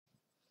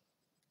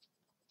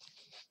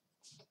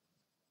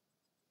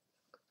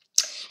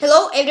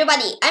Hello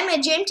everybody, I'm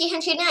a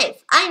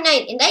Cherniaiev. I'm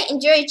 9 and I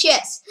enjoy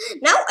chess.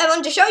 Now I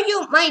want to show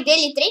you my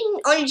daily training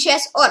on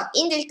chess or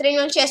in-depth training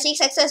on chess 6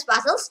 success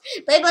puzzles,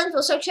 play blind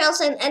for socials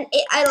and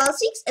AI level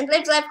 6 and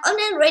live live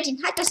online rating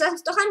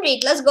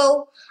 100%. Let's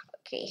go.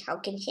 Okay, how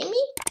can you hear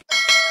me?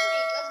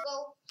 100, let's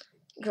go.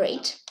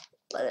 Great.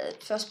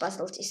 First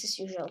puzzle is as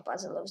usual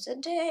puzzle of the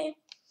day.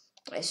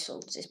 I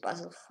solved this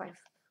puzzle 5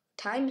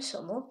 times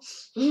or more.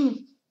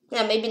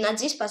 Yeah, maybe not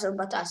this puzzle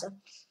but other.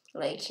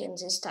 Like in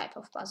this type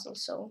of puzzle,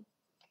 so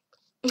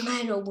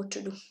I know what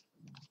to do.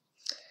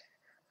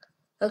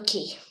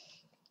 Okay.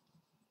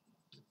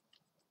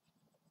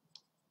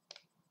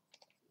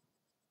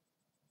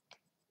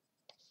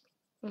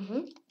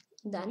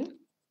 Done.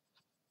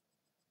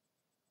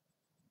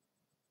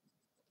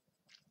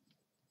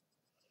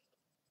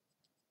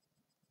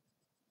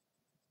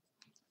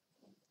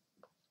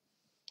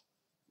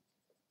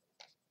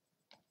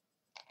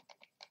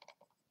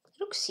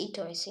 Rook c2,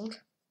 I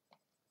think.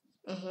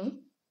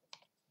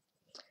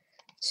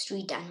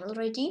 3 done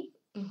already.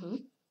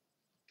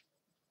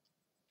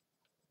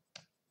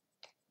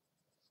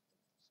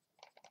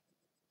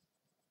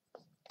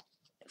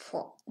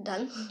 4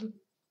 done.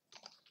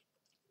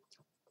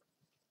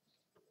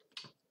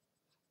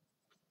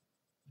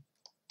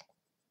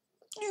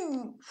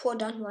 4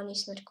 done, 1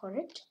 is not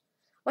correct.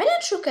 Why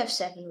not rook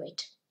f7?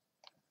 Wait.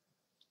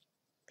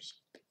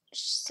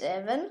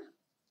 7.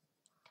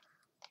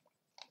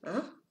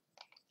 Huh?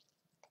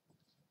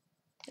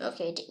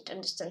 Okay, I didn't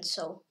understand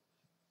so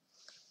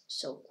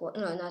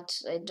no, not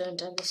I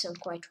don't understand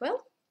quite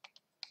well.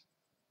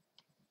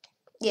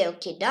 Yeah,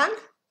 okay, done.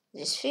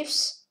 This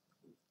 5th.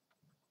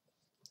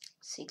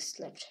 6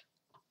 left.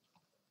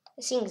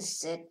 I think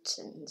Z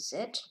and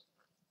Z.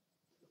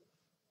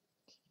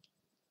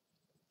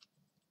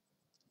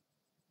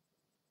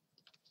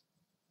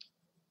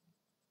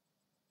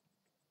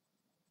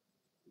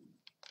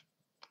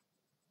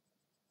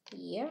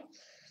 Here.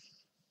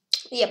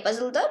 Yeah,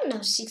 puzzle done.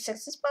 Now 6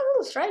 success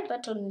puzzles, right?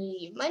 But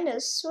only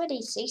minus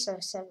 26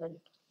 or 7.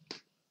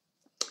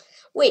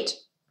 Wait.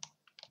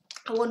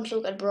 I want to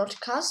look at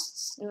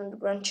broadcasts.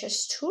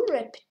 Branches 2,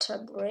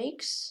 repeater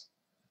breaks.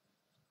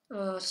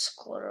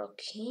 Score,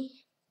 okay.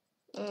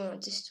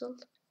 This tool.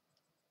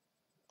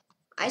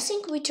 I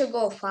think we to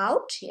go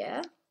out,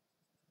 yeah.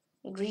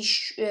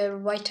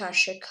 White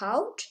check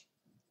out.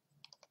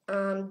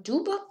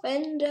 Dubov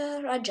and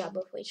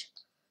Rajabov, wait.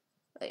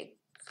 Like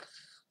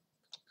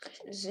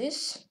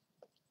this.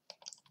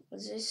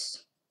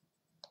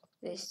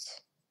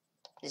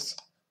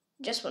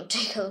 Just want to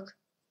take a look.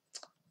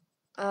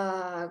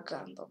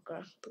 Gambo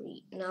Grand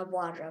Prix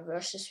Nawara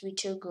versus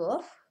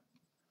Vitugov.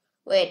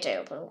 Wait, I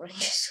open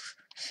ranges.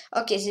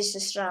 Okay, this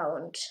is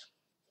round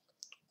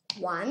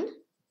 1.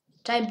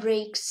 Tie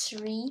break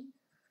 3.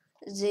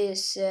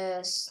 This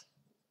is.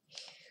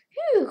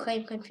 Phew,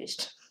 I'm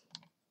confused.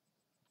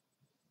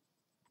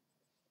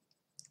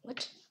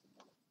 What?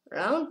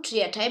 Round 2,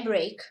 yeah, tie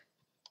break.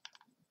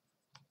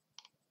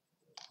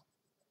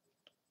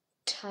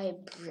 Tie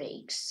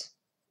breaks.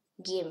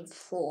 Game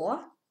 4.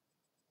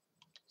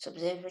 So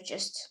they were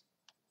just.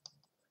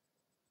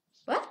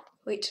 What?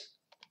 Wait.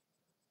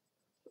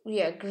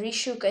 Yeah,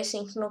 Grishuk, I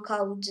think, knock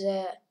out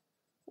the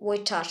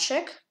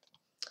Wojtaszek.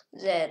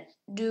 The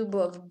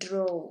Dubov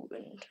draw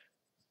and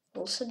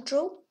also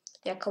draw.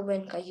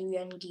 Yakovenka,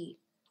 Yuyangi.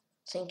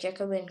 I think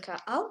Yakovenka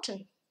out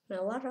and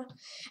Nawara.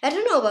 I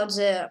don't know about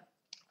the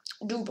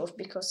Dubov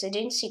because I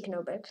didn't see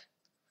Knobek.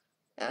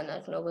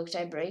 Not Knobek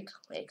tie break.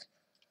 Like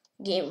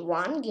game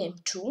 1, game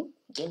 2,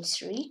 game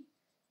 3,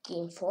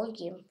 game 4,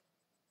 game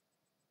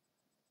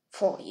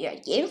 4. Yeah,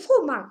 game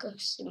 4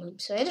 markers.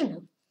 So I don't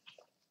know.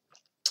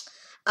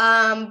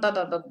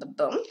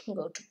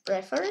 Go to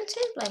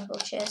preferences, blind for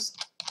chess.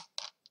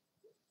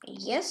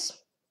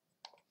 Yes.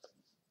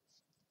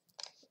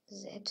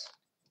 Z.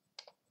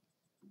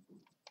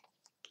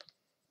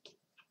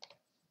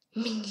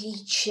 Mini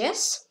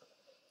chess.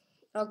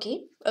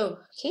 Okay. Oh,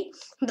 okay.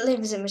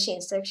 Believe the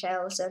machine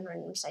structures and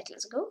random site.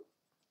 Let's go.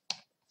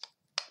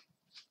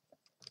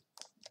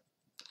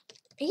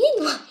 Again,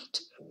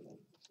 what?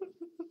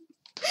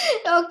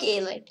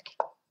 Okay, like,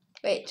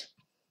 wait.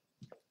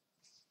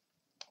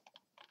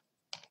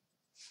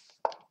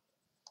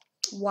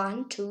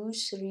 1, 2,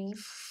 3,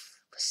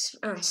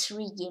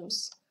 3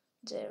 games.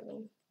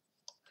 7,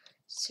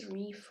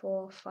 3,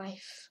 4,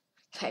 5.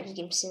 5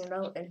 games in a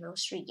row and now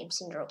 3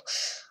 games in a row.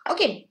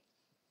 Okay.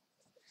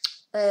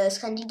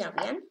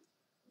 Scandinavian.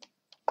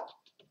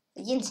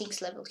 In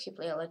 6 level he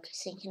play like I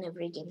think in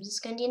every game is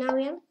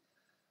Scandinavian.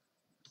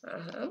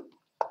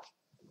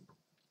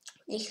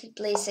 He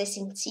plays I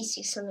think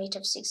c6 and knight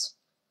f6.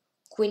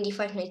 Queen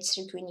d5, knight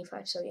 3, queen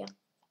e5, so yeah.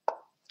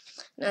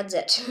 Not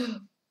that.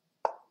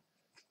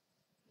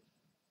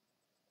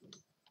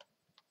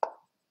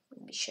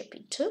 Bishop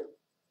e2.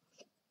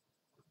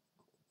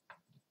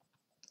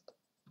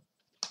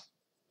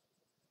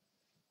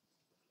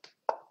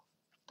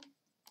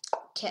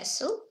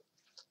 Castle.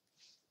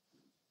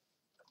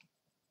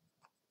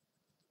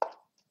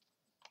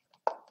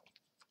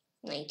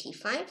 Knight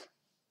e5.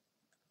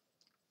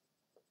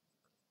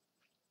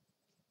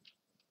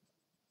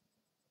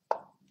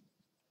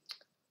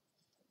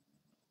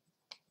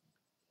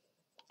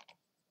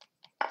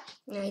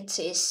 Knight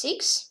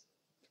c6.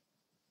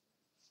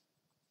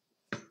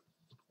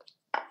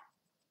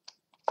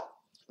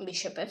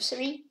 Bishop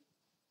f3.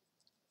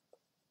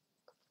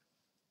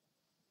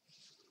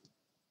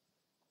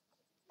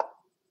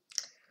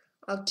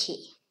 Okay.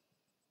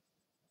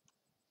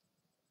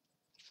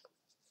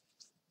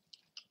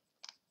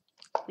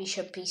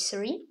 Bishop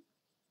e3.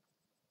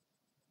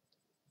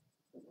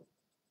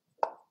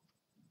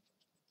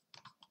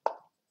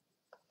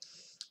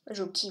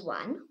 Rook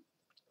e1.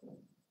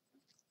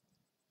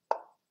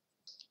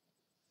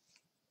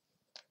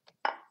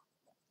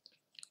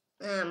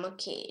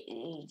 Okay,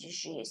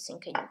 I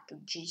think I need to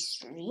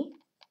g3.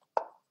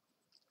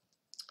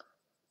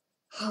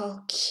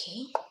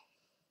 Okay.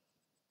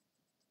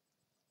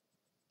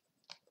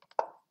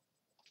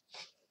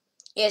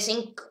 Yeah, I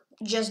think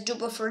just do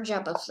before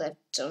Jabba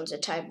left on the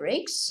tie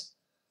breaks.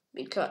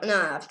 Because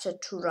after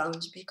 2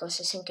 rounds, because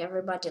I think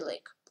everybody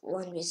like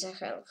won with the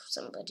help.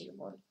 Somebody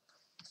won.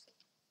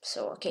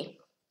 So okay.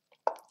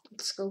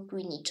 Let's go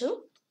queen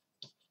e2.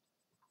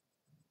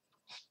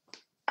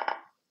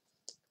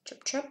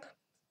 Chop chop.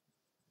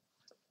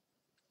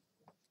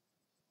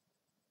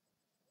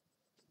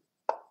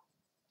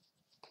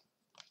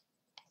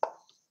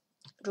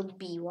 Rook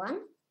b1.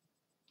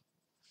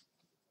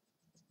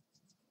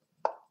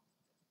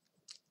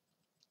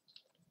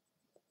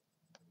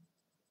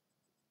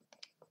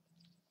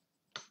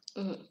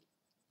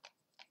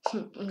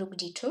 Rook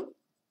d2.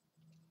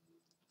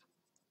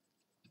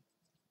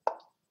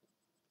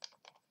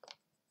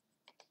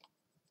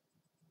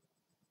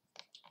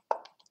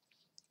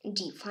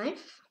 d5.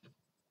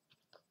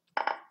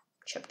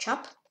 Chop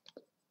chop.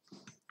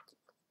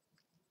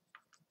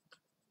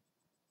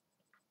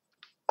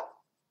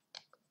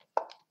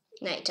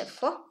 Knight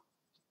f4.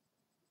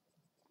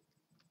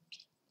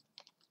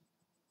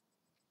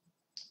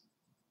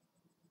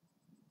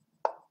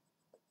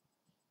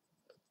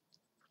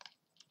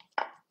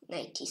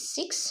 Knight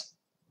e6.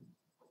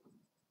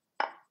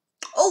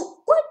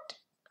 Oh, what?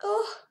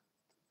 Oh,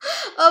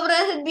 but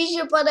I had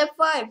bishop on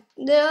f5.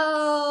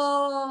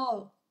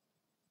 No.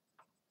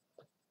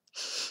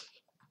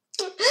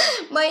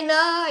 My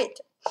knight.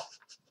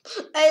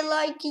 I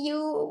like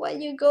you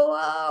when you go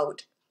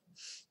out.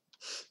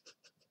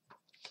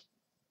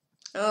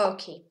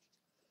 Okay.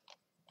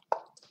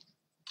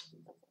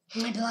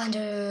 I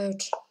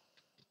blundered.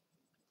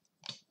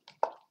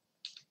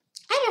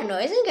 I don't know,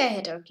 I think I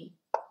had okay.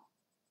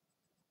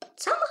 But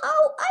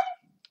somehow I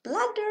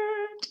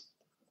blundered.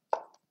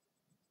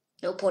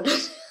 No pawn.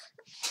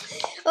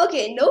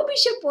 Okay, no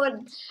bishop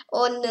on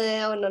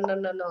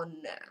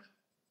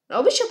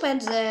no bishop at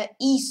the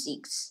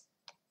e6.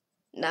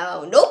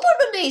 Now, no pawn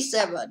on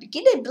a7.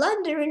 Get a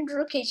blunder in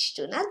rook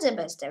h2. Not the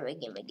best ever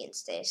game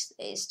against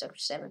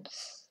a7.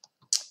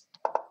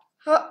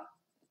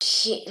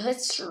 Okay,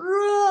 let's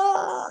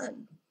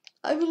run.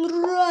 I will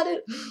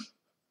run.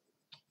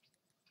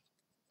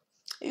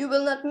 You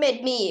will not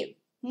make me.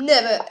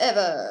 Never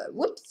ever.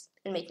 Whoops.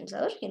 And make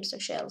himself. Game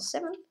shell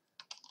 7.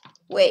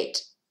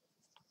 Wait.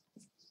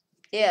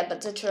 Yeah,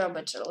 but the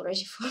robot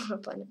already for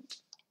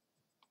opponent.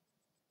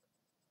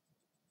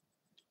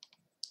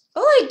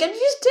 Oh, I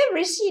confused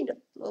everything.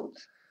 Well,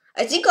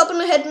 I think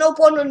opponent had no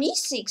pawn on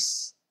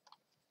e6.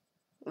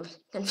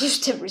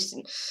 Confused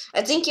everything.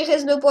 I think he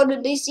has no pawn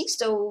on a6,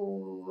 so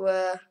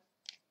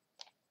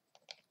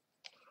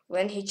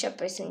when he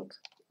chop, I think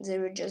they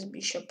were just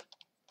bishop.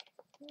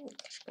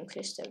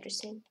 Confused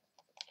everything.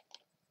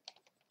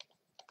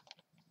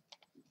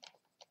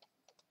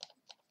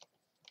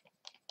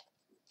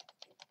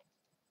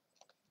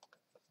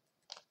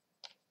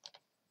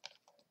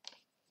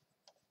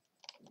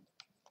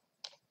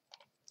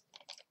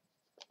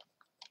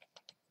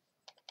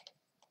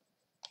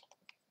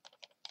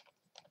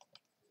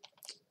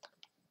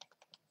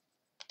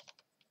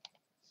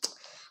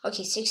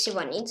 Okay,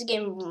 61. It's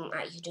game.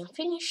 You don't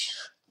finish.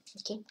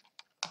 Okay.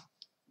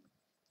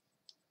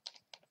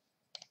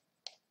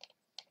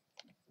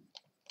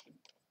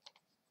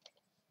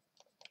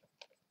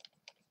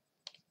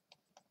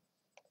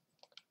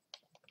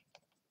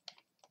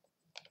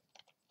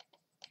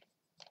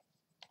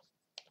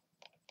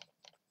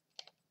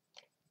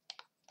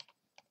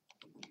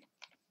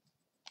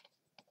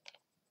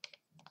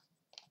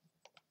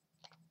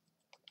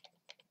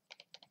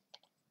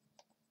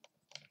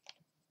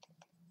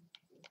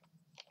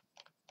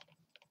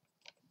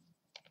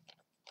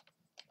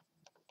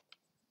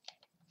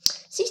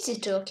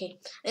 Okay.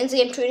 And the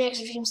game 2 next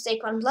stream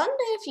Tykhon blunder,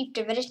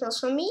 50 variables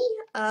for me.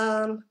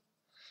 0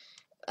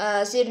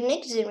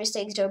 nick, 0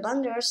 mistakes, 0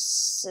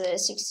 blunders,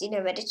 16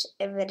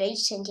 average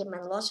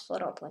sentiment loss for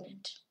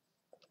opponent.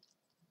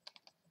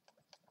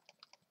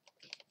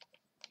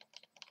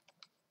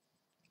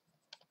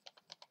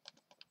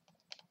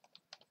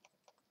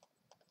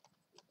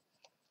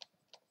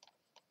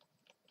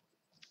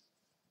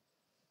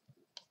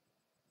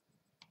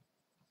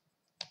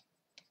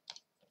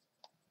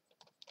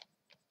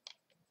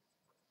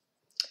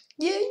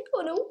 Yay,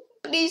 oh no,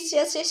 please,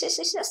 yes, yes, yes,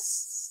 yes,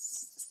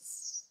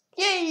 yes.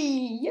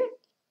 Yay, yeah.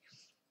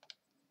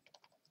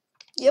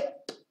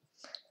 Yep.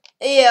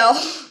 Yeah.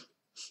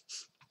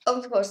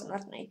 Of course,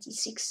 not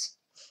 96.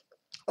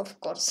 Of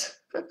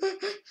course.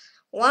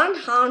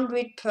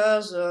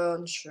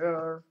 100%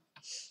 sure.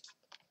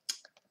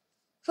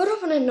 For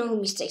opponent, no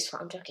mistakes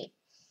found. Okay.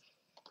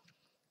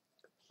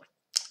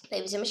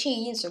 Play with the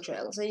machine, so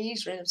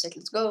LCs, random set,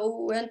 let's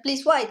go. And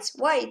please, whites.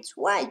 Whites!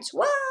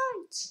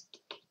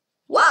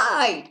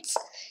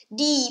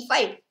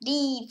 D5,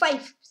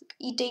 D5.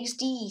 He takes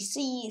D,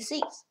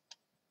 C6.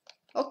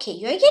 Okay,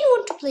 you again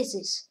want to play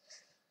this.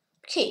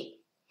 Okay,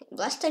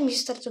 last time you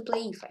started to play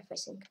E5, I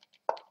think.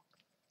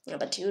 Yeah,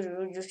 but you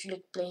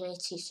usually play knight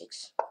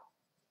C6.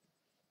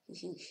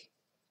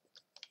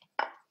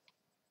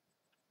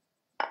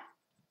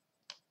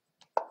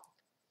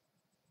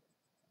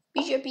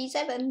 Bishop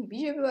E7,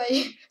 Bishop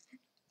E5.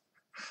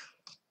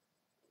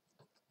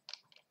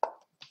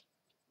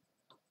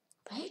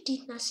 Why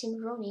did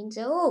nothing wrong in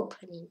the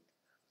opening?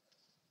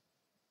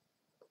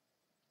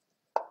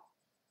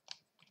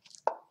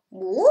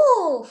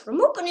 Whoa!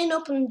 From opening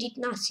did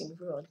nothing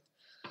wrong.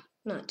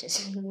 Not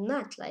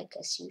like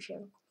as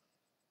usual.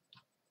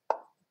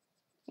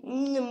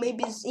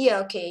 Maybe yeah.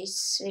 Okay,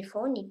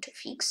 C4 need to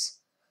fix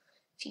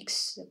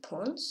the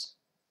pawns.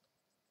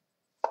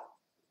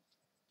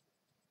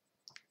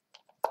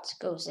 Let's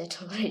go with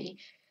that already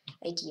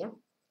idea.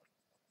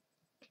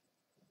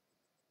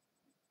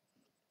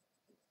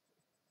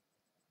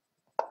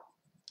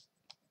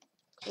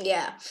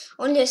 Yeah,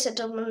 only a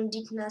settlement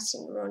did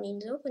nothing wrong in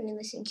the opening.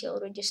 I think he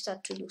already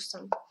started to do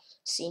some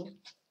scene.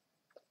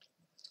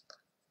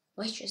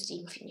 White just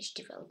didn't finish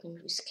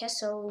development with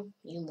castle.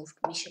 You moved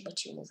bishop,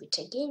 but you move it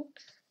again.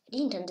 I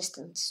didn't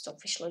understand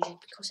stockfish logic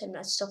because I'm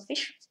not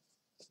stockfish.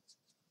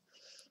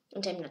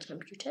 And I'm not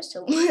computer,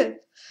 so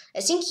I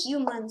think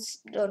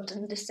humans don't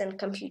understand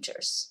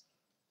computers'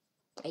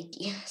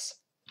 ideas.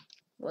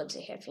 What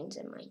they have in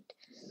their mind.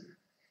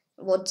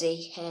 What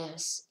they have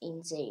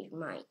in their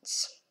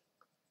minds.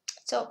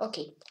 So,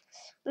 okay.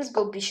 Let's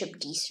go bishop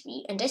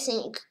d3, and I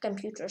think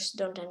computers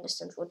don't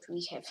understand what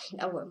we have in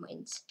our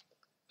minds.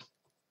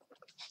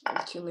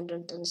 And human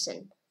don't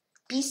understand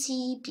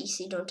PC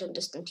don't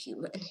understand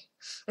human.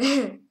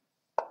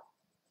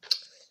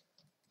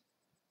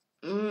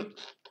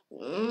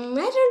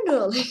 I don't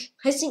know, like,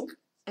 I think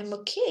I'm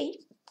okay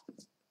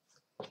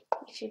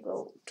if you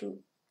go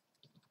to,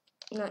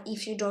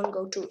 if you don't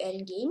go to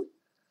endgame,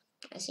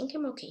 I think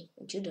I'm okay,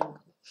 but you don't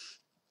go.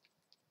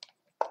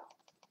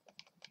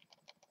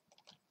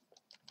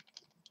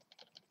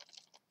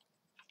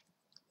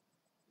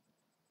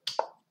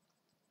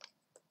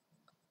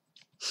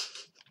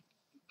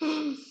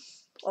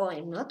 Oh,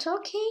 I'm not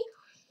okay?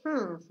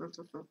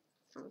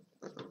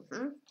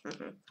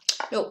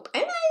 Nope,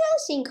 I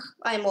think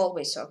I'm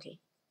always okay.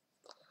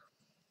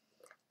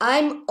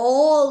 I'm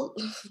all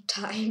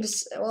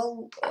times,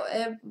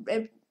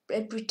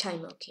 every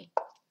time okay.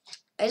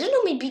 I don't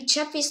know, maybe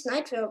Chaffee's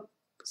knight were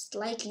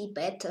slightly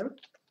better.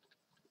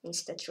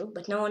 Is that true?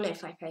 But now on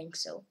F5 I think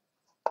so.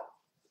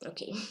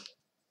 Okay.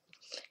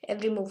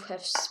 Every move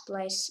has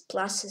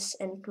pluses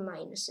and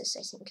minuses,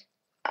 I think.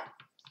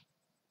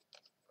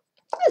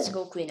 Let's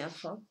go Queen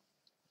F4.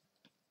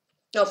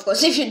 No, of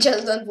course, if you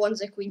just don't want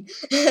the queen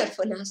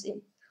for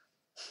nothing.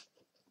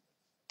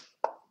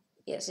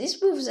 Yes,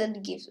 this move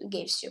that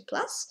gives you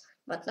plus,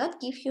 but not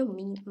give you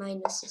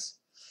minuses.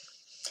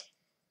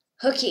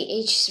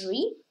 Okay,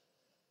 H3.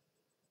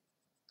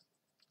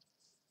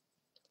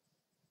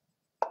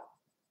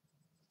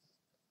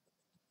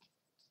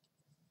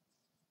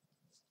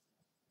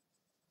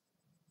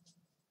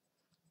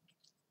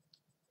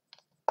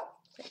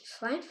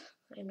 F5.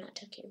 I'm not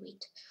okay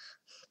with.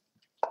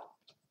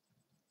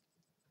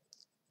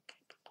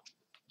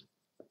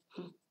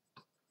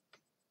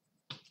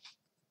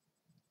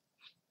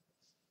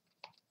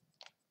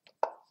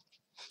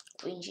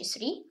 Queen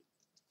G3.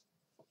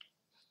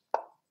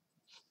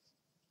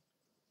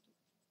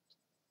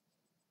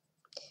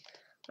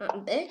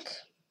 Back.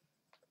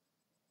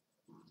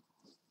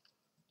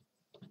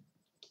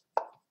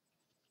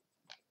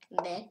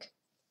 Back.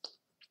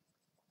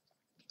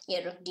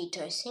 Yeah, rook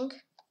D2, I think.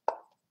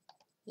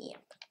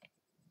 Yep.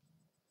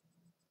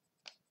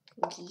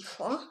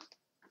 D4.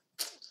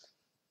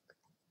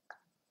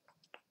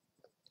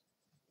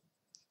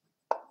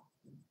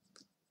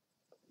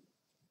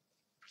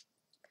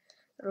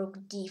 Rook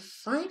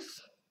D5.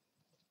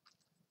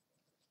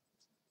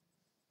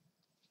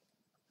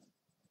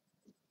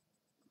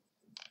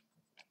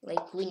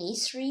 Like Queen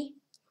E3.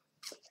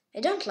 I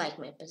don't like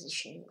my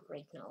position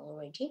right now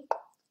already.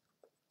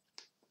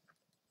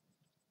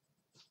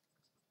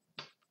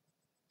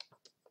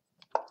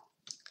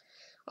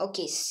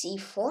 Okay,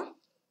 C4.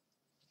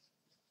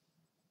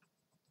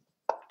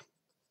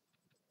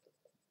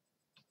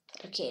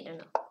 Okay, I don't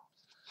know.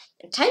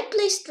 And Type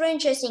plays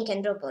strange, I think,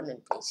 and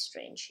opponent plays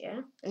strange,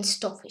 yeah? And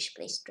Stockfish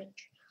plays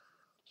strange.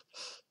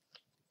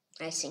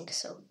 I think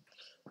so.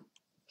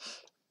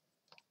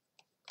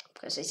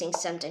 Because I think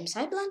sometimes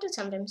I blunder,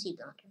 sometimes he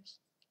blunders.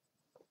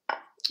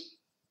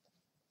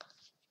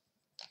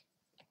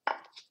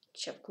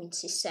 Chop Queen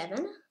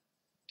C7.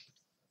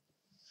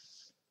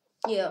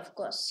 Yeah, of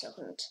course,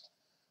 second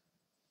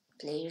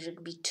Play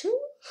rugby 2.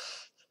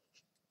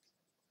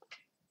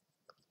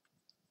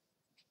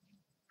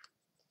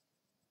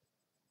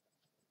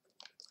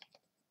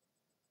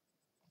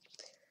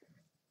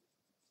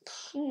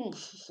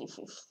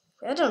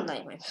 I don't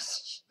like my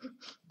position.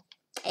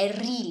 I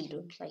really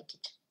don't like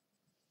it.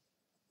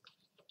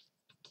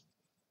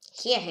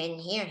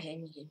 Hierhin,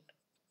 hierhin.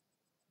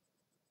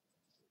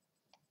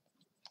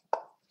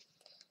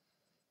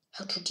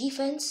 How to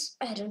defense?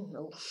 I don't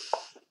know.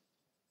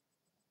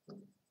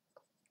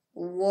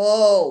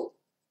 Whoa!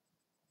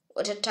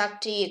 What a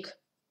tactic!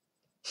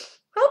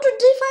 How to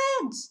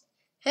defense?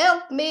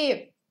 Help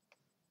me!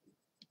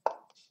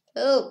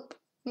 Help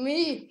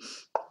me!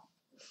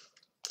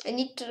 I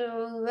need to.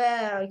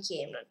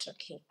 Okay, I'm not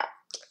okay.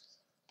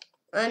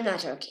 I'm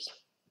not okay.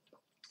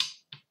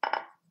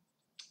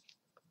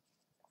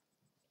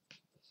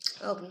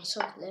 Oh, I'm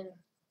so clever.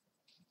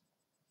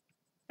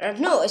 I don't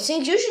know. I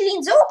think usually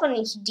in the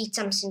opening he did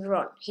something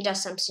wrong. He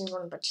does something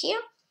wrong, but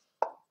here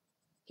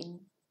he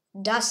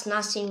does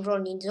nothing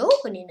wrong in the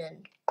opening,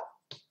 and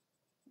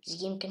the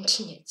game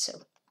continued.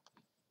 So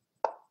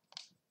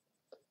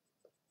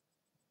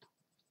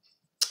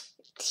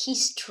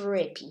he's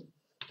trippy.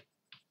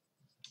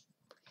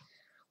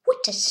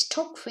 What a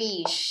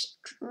stockfish!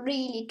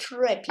 Really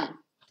trippy.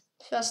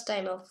 First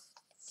time of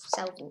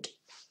 1000.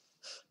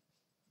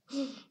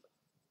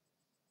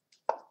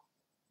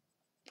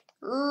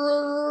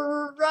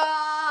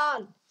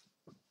 Run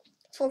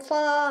for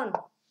fun.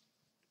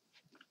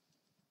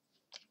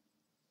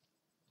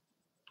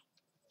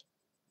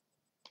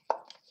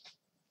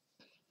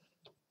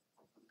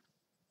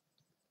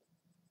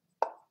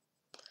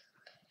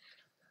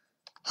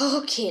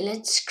 Okay,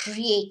 let's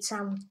create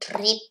some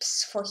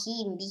trips for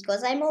him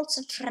because I'm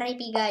also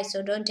trippy guy,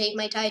 so don't take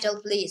my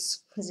title,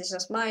 please. This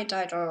is my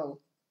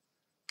title.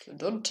 So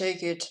don't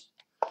take it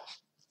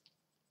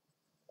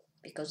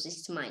because this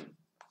is mine.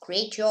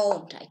 Create your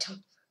own title,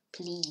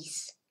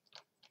 please.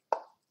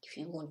 If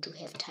you want to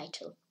have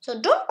title,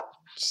 so don't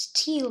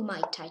steal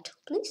my title,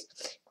 please.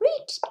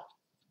 Create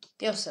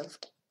yourself.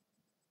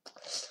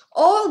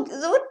 Oh,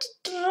 what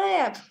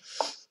trap!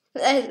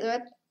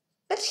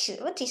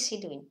 What is he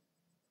doing?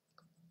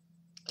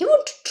 You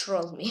want to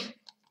troll me?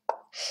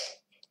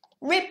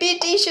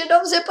 Repetition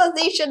of the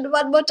position.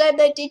 One more time,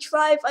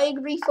 95. I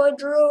agree for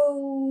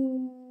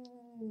draw.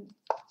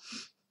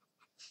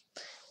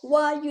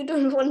 Why you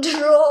don't want to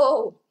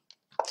draw?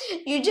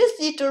 You just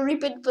need to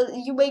repeat, but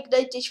you make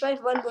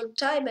 95 one more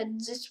time and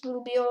this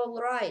will be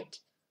alright.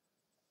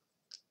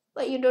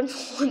 But you don't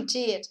want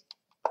it.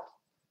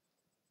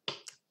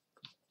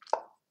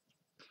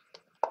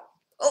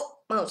 Oh,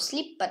 mouse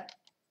sleep, but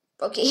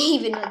okay,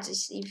 even not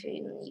this,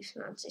 even if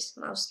not this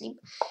mouse sleep,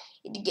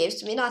 it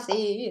gives me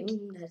nothing.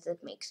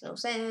 That makes no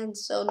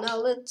sense. So now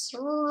let's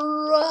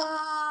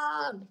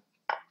run.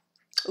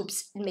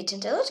 Oops,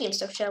 admitted alert, game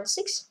stop channel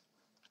 6.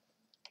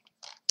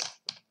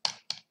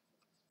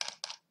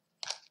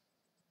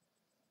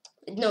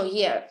 No,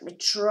 yeah,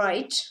 it's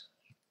right.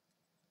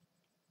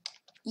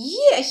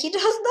 Yeah, he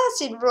does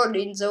nothing wrong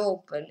in the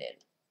opening.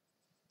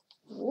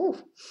 Ooh.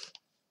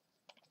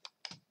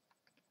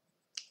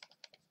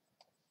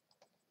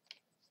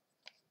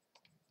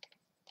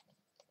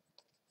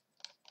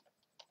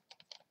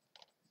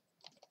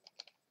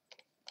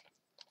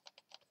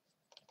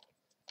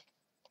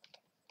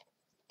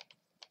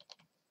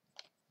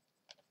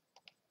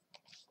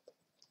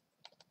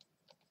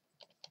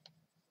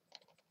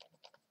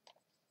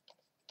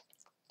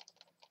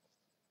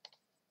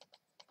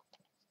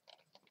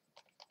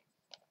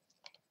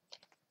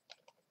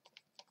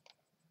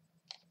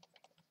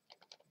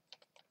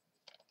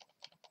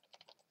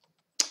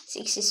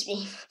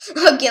 $63.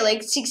 Okay,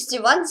 like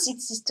 61,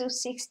 62,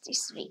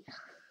 63.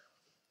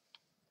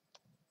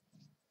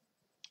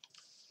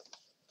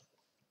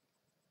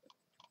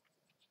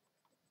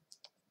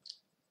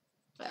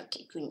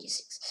 Okay, queen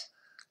d6.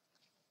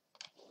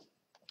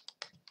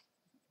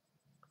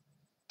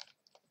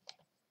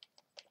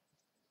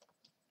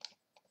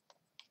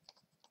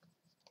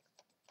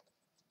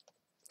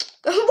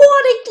 Come on,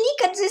 I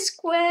click at the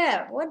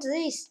square. What's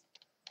this?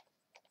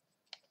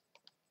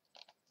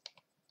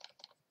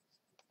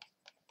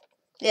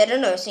 Yeah, I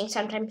don't know. I think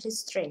sometimes it's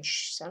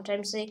strange.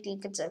 Sometimes I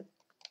click at the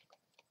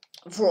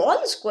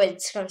wrong square.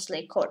 It sounds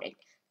like correct.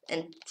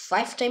 And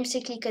 5 times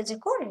I click at the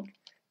correct.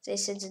 They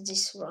said that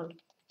this is wrong.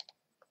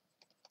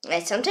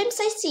 Right, sometimes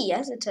I see,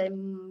 yeah, that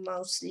I'm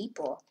mouse sleep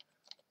or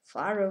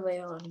far away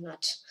or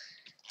not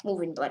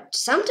moving. But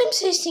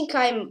sometimes I think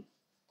I'm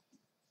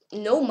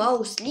no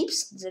mouse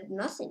sleeps. There's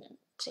nothing.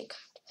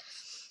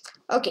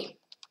 Okay.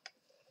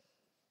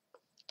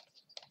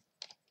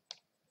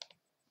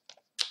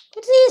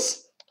 What's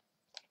this?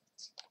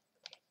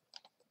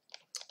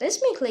 Let's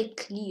make like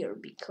clear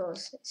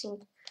because I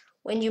think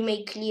when you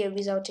make clear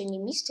without any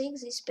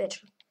mistakes, it's better.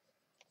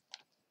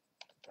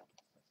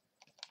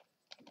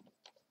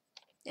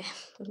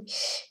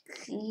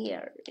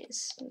 Clear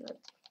is not.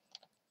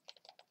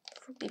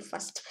 It would be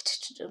fast better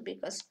to do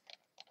because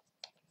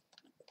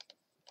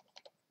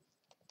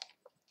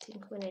I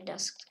think when I do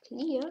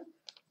clear,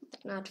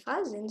 but not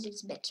fast, then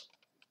it's better.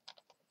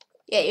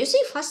 Yeah, you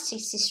see fast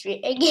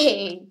 63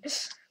 again.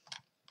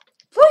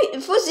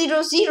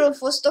 400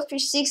 for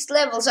Stockfish 6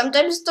 level.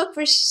 Sometimes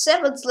Stockfish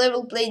 7th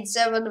level played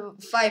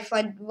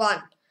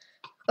 7-5-1.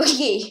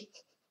 Okay.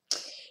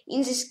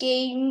 In this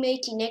game,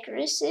 18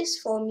 accuracies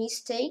for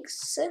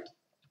mistakes.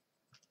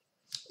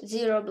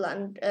 0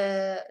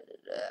 blunder.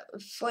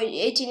 For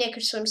 18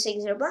 accuracies for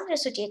mistakes, 0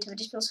 blunders. 38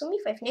 additionals for me.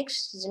 5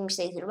 accuracies,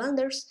 mistakes, 0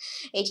 blunders.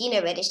 18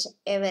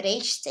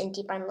 average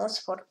 20 point loss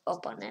for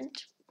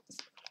opponent.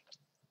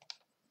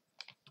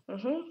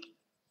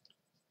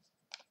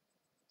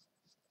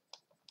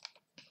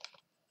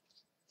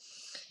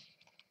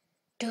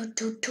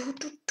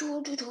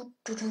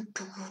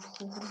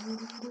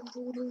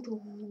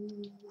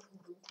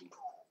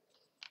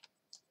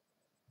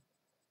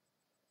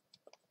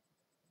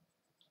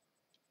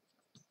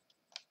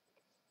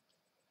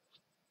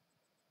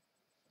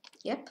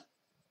 Yep.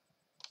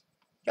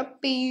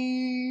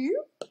 Yuppie.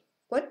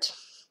 What?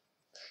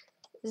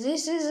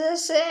 This is the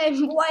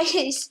same. Why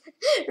is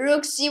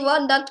Rook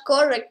C1 not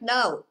correct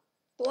now?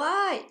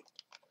 Why?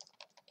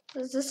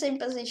 It's the same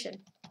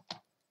position.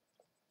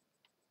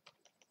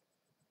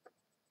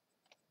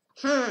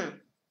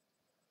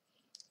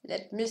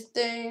 Let me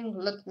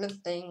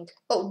think.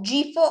 Oh,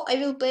 G4 I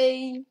will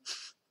play.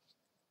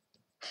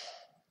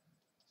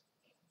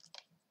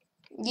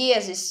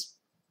 Yes, this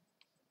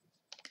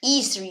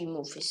E3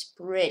 move is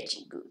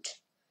pretty good.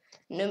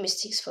 No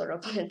mistakes for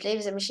opponent. Play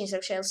with the machines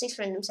of shell 6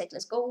 random site.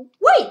 Let's go.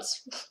 Wait!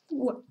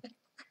 What?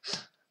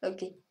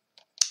 Okay.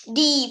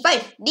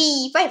 D5,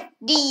 D5,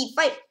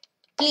 D5.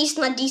 Please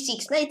not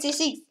D6. Knight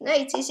C6,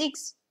 Knight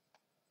C6.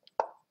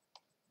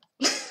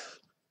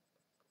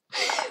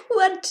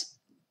 What?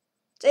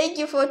 Thank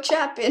you for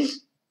chapping.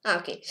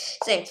 Okay,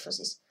 thanks for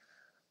this.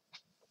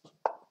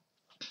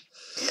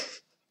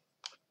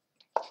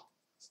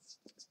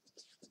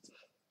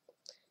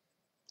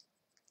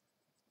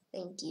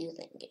 Thank you,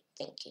 thank you,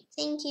 thank you,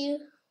 thank you.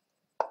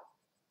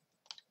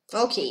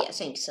 Okay, yeah,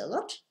 thanks a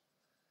lot.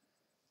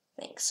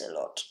 Thanks a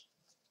lot.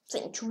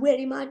 Thank you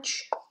very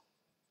much.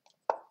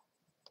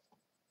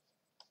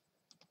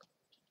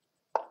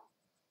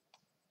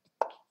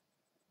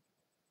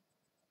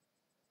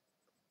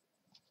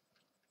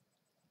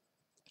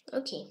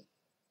 Okay.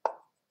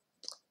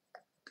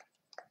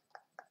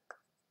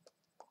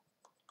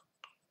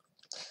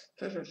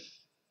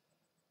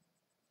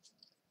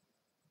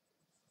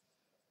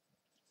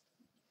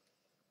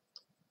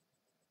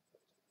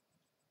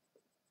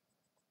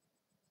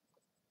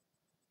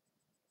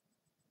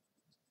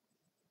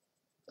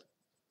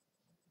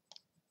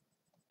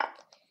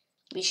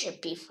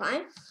 Bishop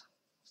b5.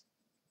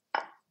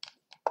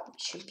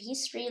 Bishop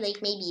b3,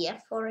 like maybe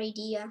f4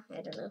 idea.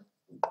 I don't know.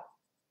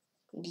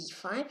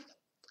 b5.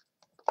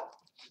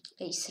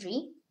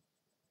 a3.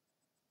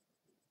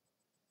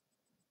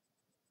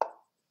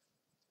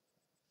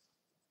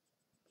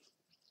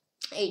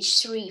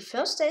 h3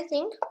 first, I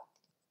think.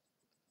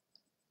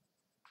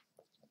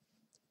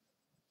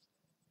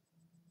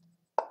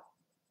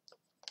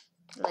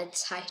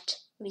 Let's hide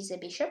with the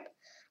bishop.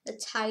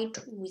 Let's hide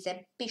with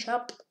the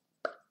bishop.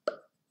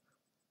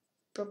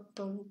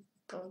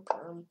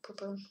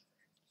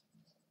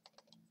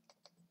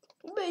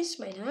 Where's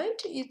my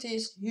knight? It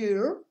is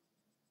here.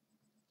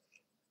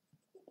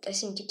 I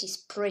think it is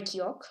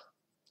pretty ok.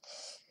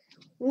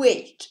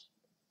 Wait.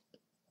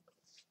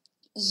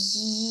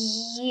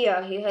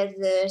 Yeah, he had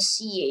the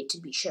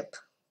c8 bishop.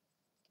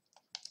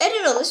 I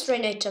don't know, let's try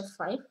knight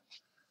f5.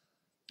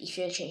 If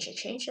you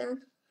exchange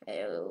then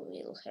I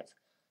will have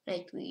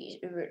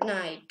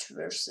knight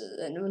versus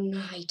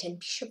knight and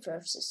bishop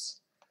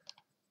versus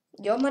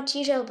your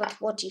material. But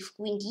what if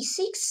queen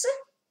d6?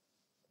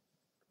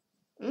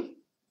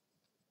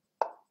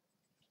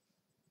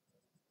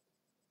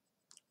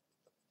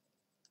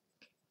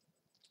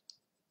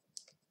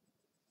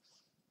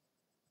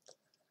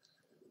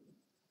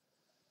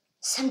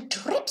 Some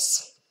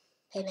trips.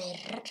 Is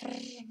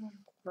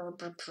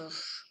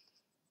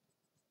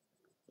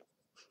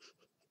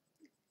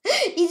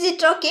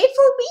it okay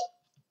for me?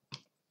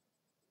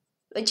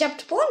 I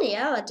chopped pawn,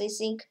 yeah, but I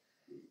think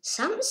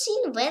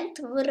something went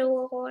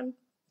wrong.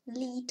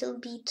 Little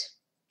bit.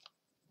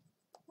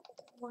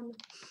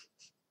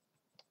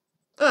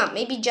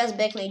 Maybe just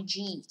back knight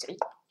g3.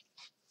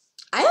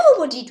 I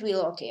hope it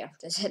will okay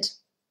after that.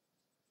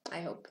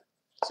 I hope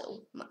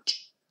so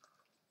much.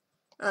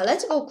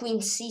 Let's go queen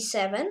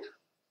c7.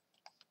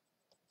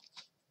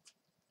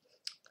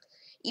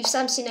 If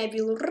something, I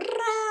will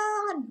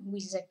run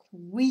with the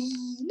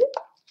queen.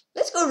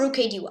 Let's go rook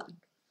ad1.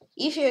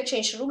 If you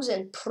exchange rooks,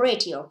 then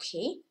pretty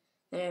okay.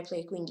 And I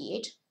play queen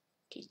d8.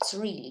 It's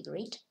really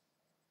great.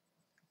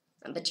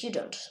 But you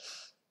don't.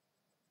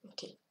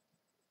 Okay.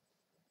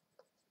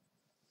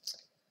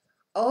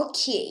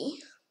 Okay.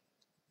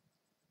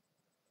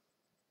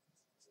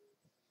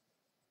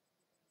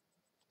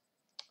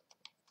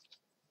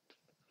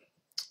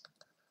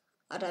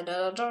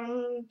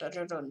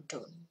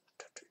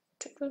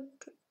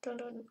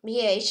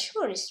 Yeah,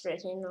 h4 is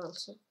threatening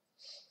also.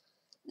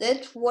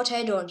 That's what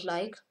I don't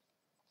like.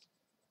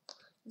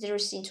 There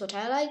is things what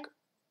I like.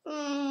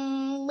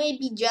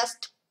 Maybe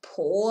just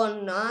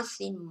pawn,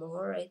 nothing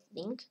more, I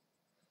think.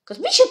 Because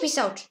bishop is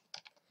out.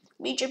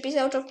 Bishop is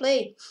out of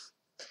play.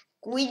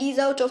 Queen is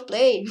out of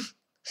play.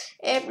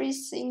 Every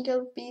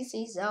single piece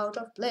is out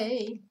of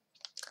play.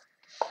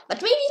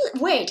 But maybe,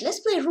 wait, let's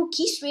play rook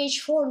e3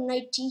 h4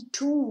 knight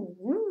e2.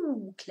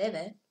 Ooh,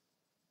 clever.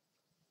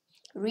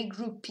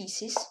 Regroup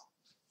pieces.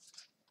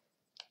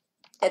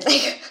 And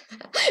like,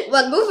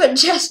 one move and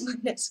just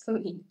minus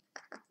queen.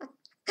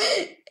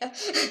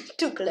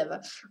 Too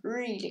clever.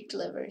 Really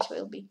clever it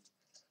will be.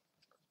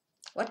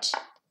 What?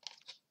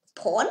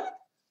 Pawn?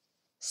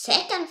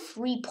 Second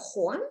free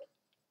pawn?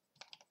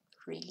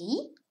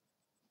 Really?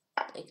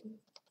 Like,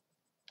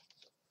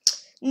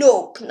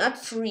 nope, not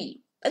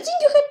free. I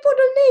think you had pawn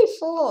on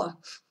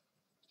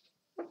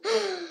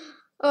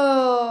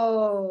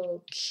a4.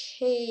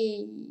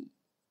 Okay.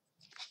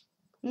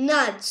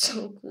 Not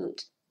so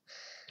good.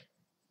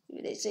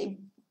 They say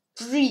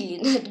really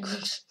not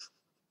good.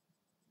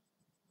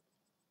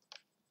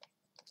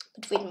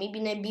 But wait, maybe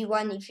knight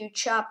b1 if you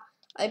chop.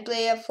 I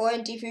play f4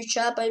 and if you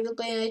chop, I will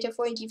play knight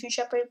f4 and if you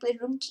chop, I will play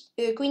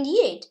queen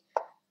d8.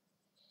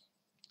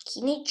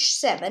 King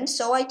h7,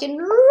 so I can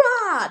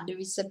run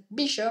with a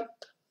bishop.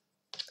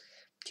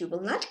 You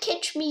will not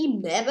catch me,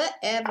 never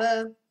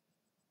ever.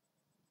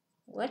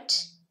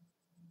 What?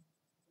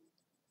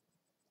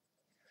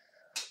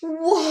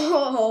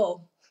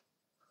 Whoa!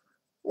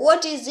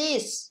 What is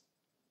this?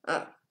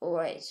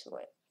 Wait,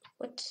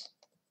 what?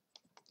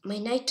 My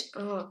knight,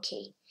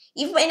 okay.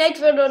 If my knight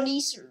were on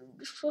these,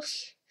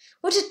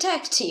 what a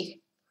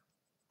tactic!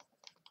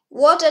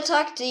 What a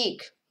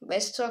tactic!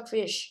 Best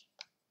stockfish.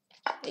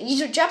 I need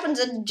to jump and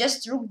then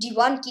just rook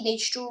d1, king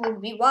h2,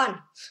 rook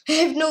b1. I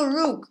have no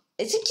rook.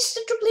 I think he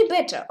started to play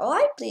better. Or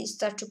I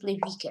start to play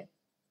weaker.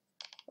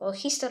 Or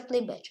he started to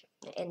play better.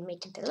 And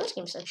made it a lot of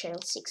games like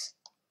Cheryl 6.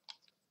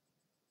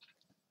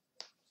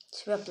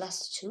 0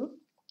 plus 2?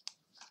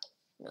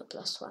 No,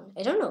 plus 1.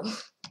 I don't know.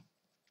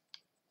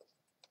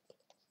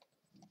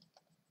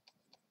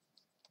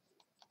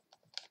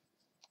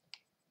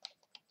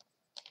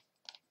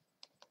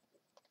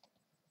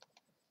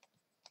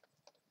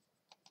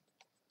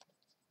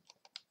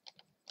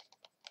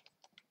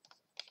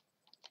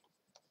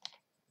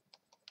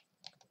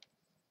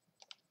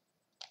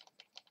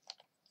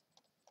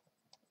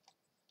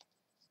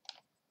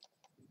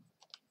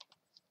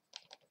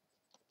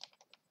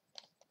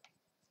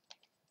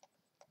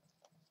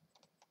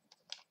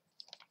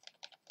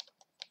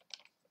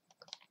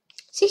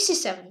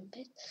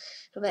 $67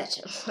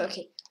 better.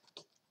 Okay.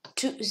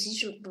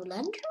 2-0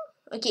 blunder.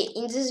 Okay,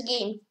 in this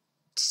game,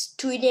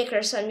 2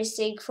 acres are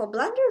mistake for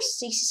blunders,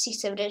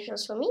 66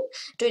 evidence for me,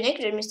 2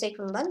 acres mistake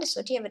from blunders,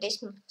 40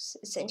 evidence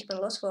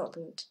sentiment loss for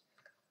opponent.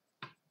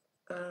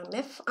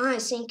 I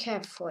think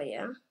F4,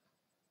 yeah.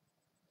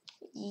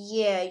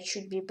 Yeah, it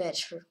should be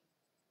better.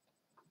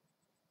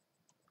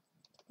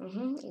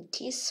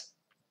 It is.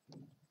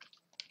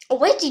 Oh,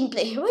 why didn't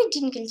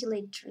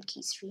calculate rook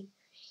e3?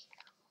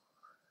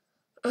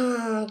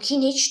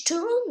 King h2?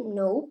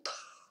 Nope.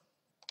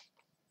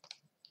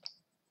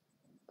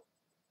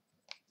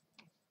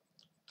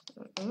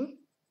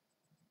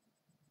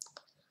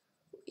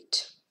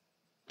 Wait.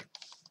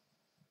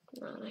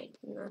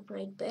 Not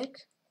knight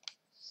back.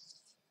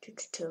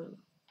 To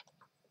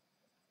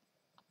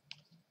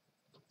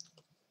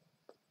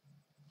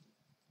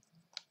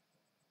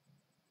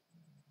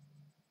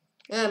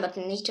but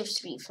knight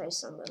f3 if I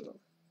somewhere low.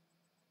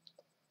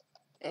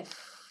 F,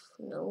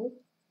 no.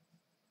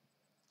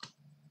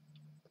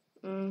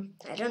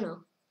 I don't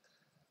know.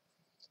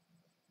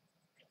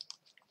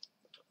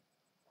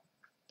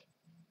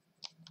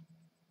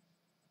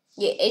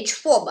 Yeah,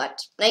 h4,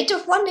 but knight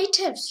f1, knight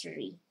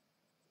f3.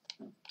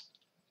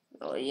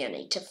 Oh yeah,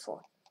 knight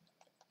f4.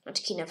 Not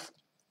king f.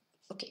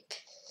 Okay.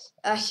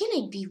 Here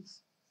knight b.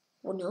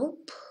 Oh,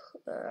 nope.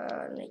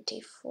 Knight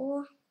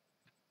a4.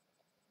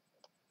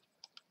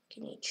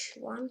 King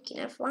h1, king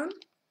f1.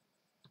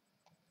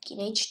 King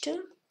h2.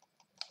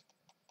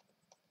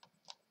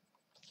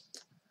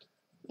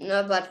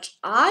 No, but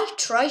I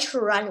try to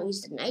run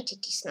with the knight.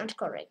 It is not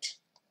correct.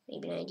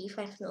 Maybe knight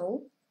d5,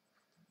 no.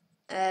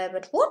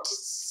 But what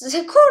is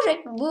the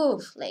correct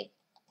move? Like,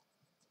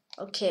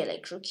 okay,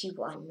 like rook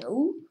e1,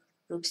 no.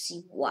 Rook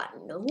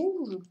c1, no.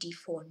 Rook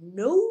d4,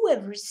 no.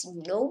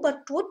 Everything, no.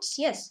 But what?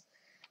 Yes.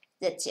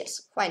 That's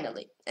yes,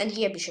 finally. And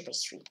here bishop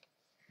h3.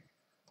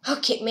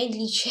 Okay,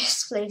 mainly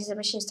chess, playing the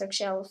machine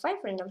structure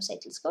L5, random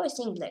site. Let's go. I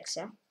think blacks,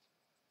 yeah.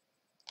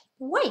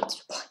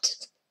 White, what?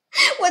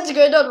 What's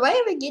going on? Why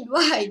am I getting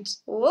white?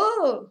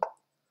 Whoa.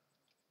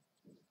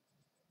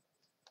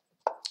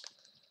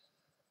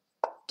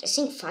 I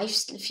think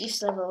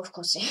fifth level, of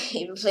course.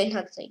 He will play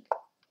nothing.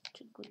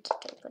 Too good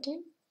to put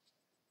in.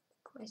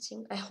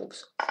 I hope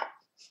so.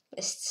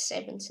 It's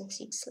 7th and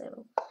 6th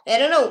level. I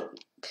don't know.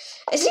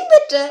 I think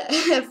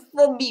that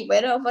for me,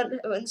 when I'm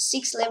on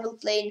 6th level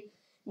playing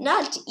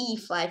not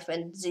e5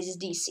 and this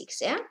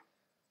d6, yeah?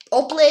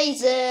 Or play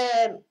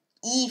the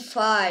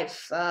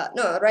e5.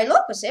 No, right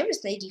Lopez,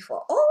 everything knight e4.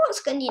 Oh,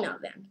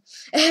 Scandinavian.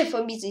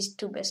 For me, these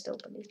two best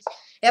openings.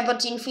 Yeah,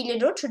 but in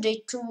Philidor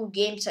today, 2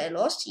 games I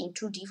lost in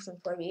 2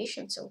 different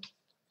variations. So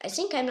I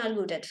think I'm not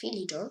good at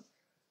Philidor.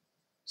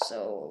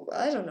 So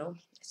I don't know.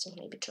 I think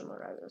maybe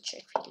tomorrow I will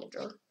check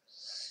Philidor.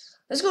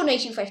 Let's go knight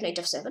e5, knight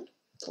f7.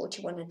 What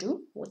you wanna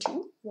do? What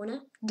you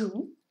wanna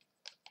do?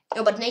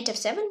 No, but knight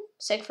f7,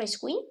 sacrifice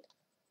queen.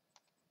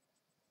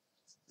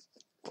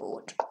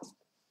 What?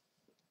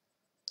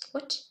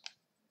 What?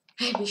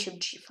 Bishop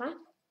g5.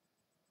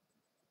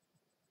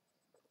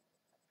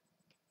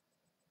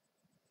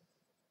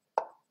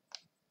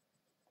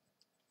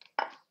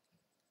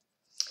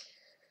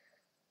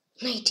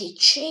 Knight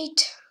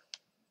h8.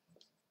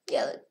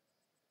 Yeah,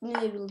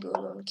 I will go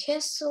on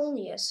castle.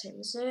 Yes,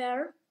 I'm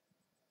there.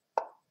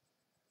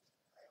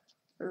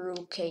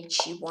 Rook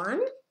h1.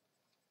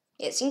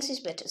 Yeah, things is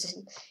better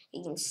than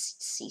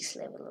against 6th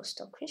level of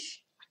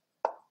Stockfish.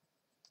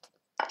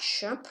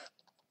 Jump.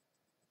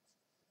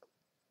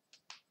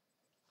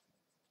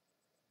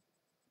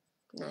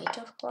 Knight,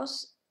 of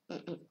course.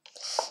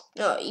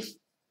 No, if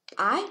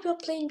I were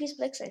playing this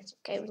black side,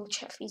 I will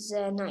check with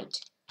the knight.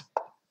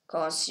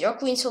 Because your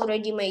queen's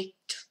already made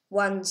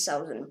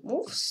 1000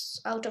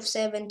 moves out of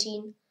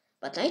 17,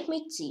 but knight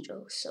made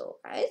 0. So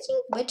I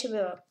think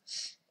better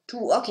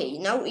to. Okay,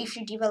 now if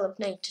you develop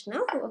knight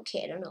now,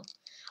 okay, I don't know.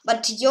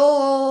 But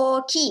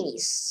your king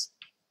is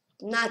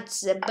not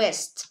the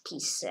best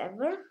piece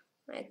ever,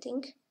 I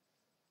think.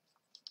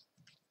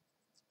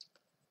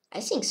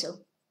 I think so.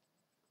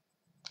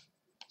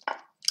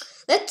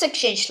 Let's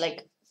exchange,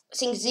 like, I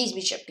think this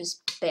bishop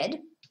is bad.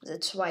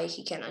 That's why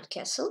he cannot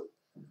castle.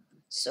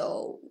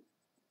 So,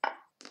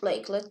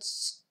 like,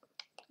 let's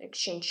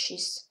exchange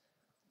his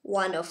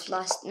one of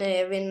last,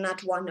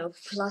 not one of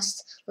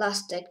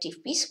last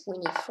active piece,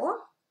 queen e4.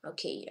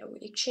 Okay,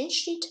 we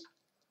exchanged it.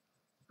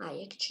 I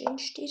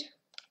exchanged it.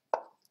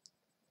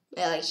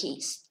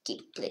 He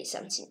did play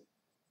something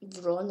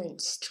wrong and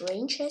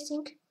strange, I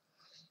think.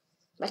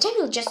 But I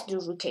will just do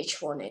rook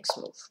h4 next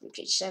move. Rook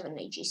h7,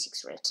 knight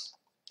g6 red.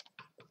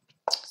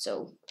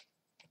 So,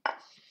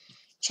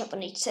 chop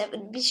on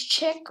h7, bis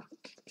check.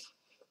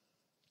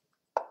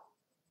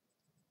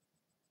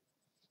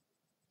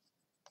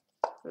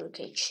 Rook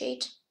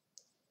h8.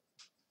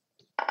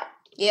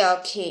 Yeah,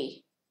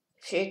 okay.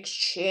 If you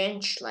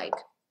exchange, like...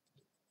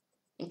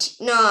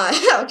 No,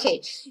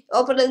 okay.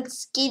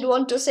 Opponent's kid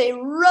want to say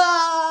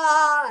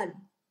run!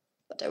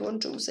 But I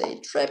want to say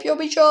trap your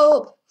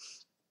bishop!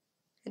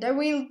 And I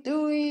will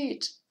do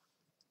it!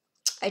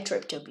 I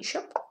trapped your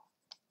bishop.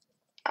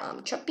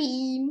 I'm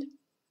chopping.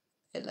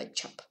 I like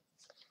chop.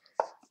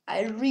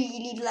 I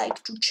really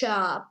like to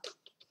chop.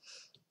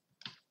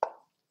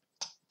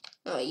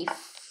 Now, if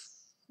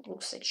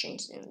looks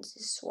exchange, then this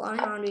is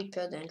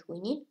 100%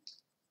 winning.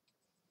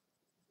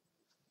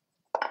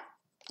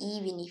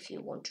 Even if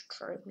you want to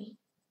trap me.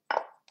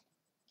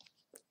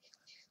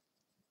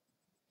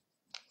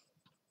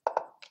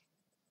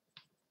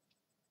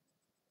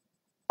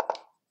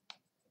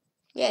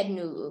 Yeah, I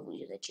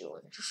knew that you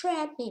wanted to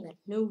trap me, but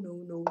no, no,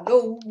 no,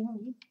 no.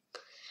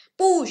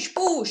 Push,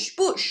 push,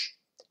 push.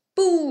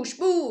 Push,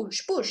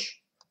 push,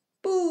 push.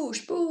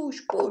 Push,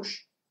 push,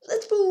 push.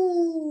 Let's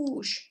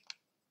push.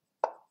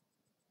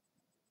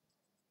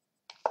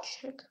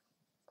 Check.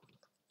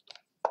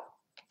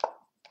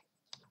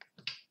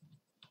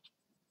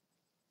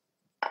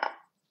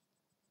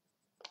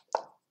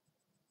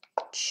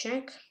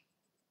 Check.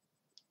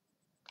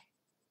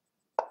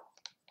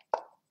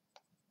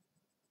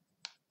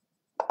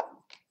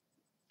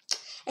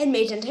 And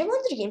mate, and I won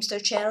the game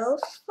start channel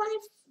 5.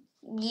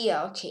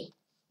 Yeah, okay.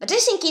 But I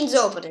think in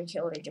the opening he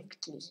already got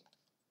losing.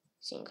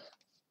 Think.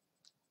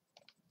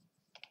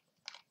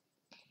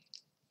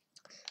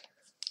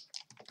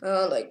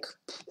 Like.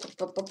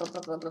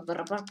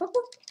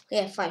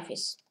 Yeah, 5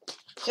 is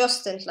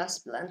just and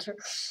last blunder.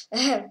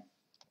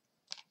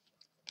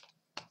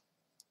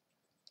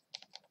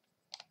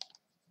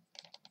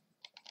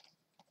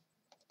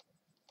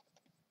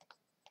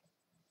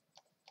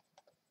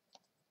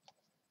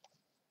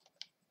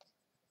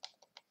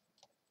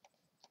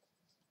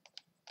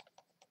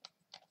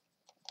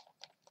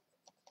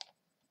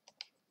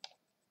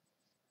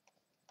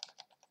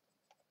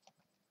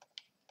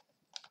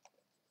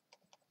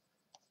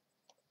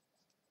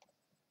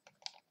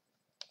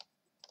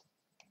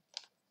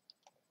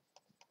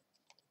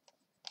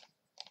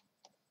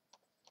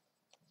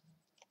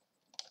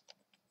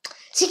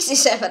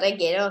 67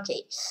 again,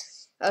 okay.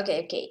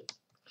 Okay.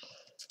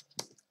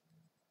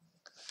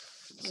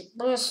 The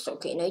best,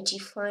 okay,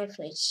 95,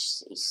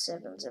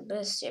 97, the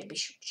best, yeah,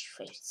 bishop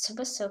g5, it's the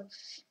best, so,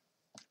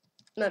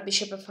 no,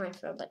 bishop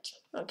f5, no, but,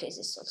 okay, this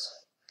is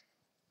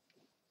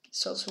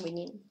also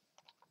winning.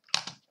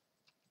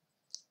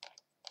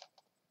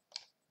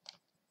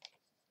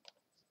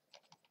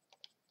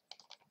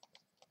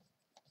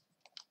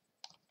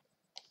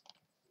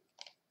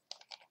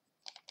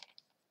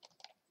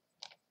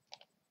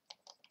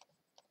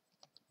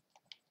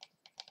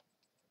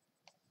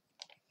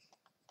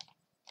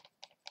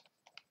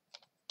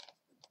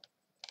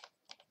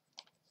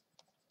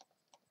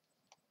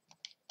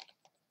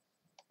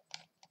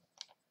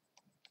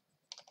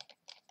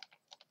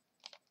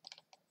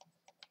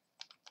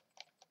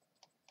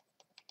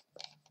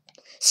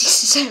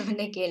 7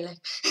 again, like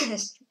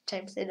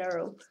times in a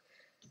row.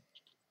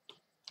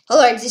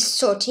 Alright, this is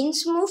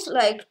 13th move,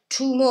 like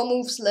 2 more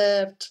moves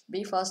left.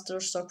 Be faster,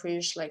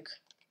 stoppish, like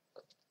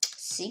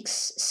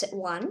 6,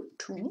 1,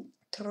 2,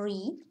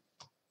 3,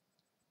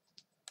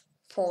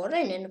 4,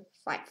 and then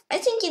 5. I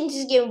think in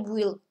this game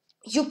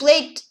you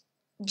played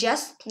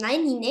just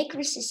 9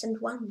 inaccuracies and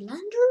 1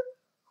 blunder?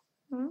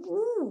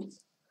 Ooh.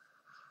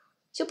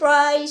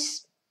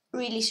 Surprise!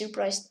 Really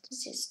surprised.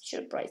 This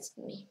surprised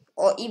me.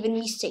 Or even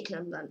mistaken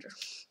and blunder.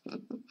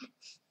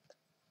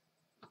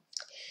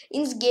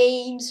 In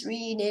games,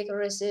 3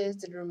 inaccuracies,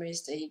 0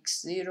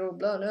 mistakes, 0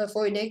 blunder,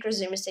 4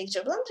 inaccuracies, mistakes,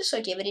 0 blunder, so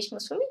you have very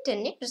smooth for me, 10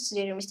 inaccuracies,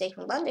 0 mistake,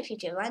 1 blunder,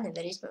 51, and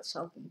very smooth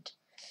opened.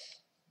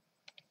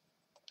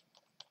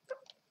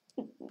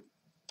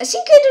 I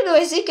think I don't know,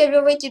 I think I've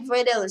been waiting for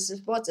analysis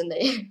button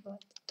there.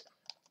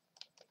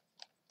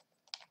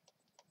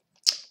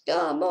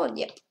 Come on,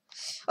 yep.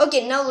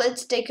 Okay, now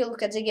let's take a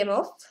look at the game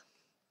of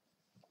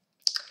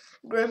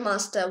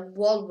Grandmaster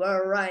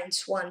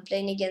Wolverines 1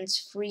 playing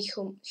against Free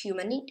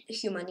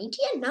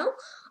Humanity, and now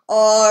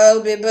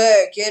I'll be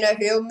back in a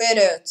few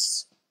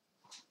minutes.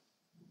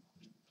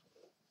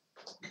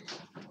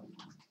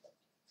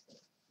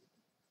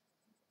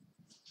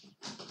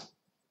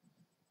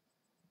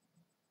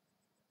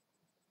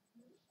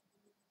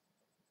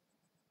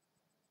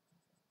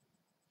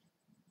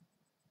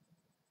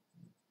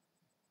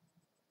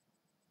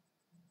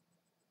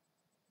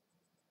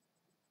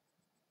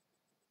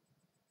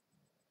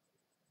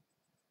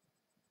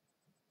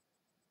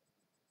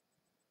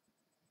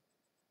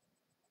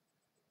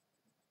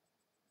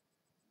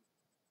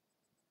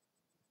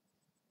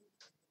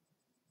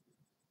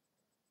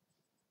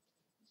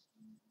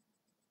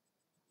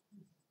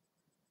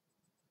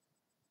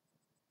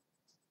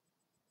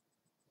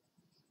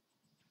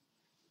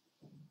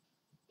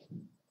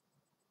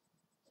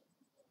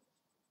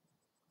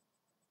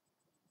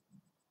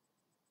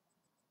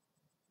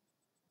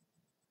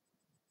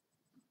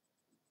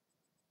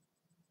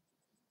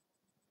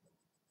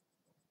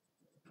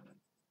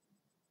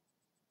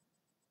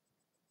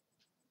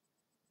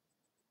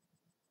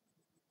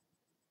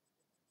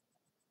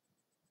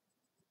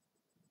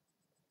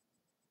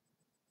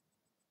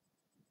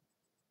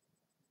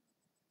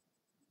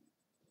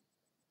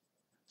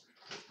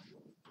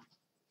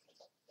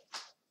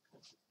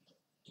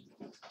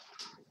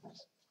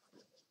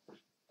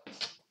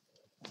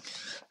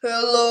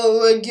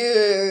 Hello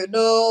again,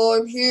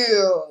 I'm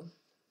here.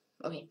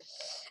 Okay,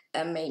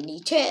 mainly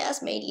chess,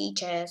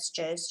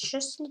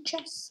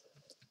 chess.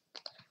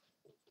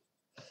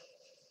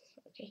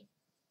 Okay,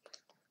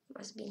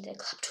 must be in the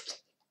club to play.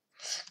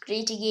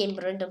 Create a game,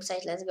 random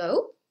site, let's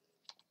go.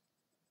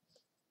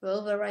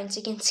 Wolverines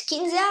against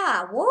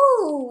Kinza,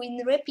 whoa, in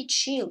Rapid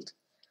Shield.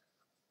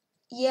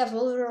 Yeah,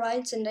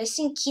 Wolverines, and I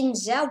think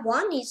Kinza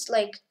 1 is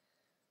like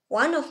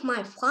one of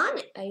my fun.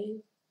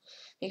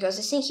 Because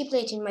I think he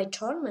played in my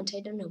tournament, I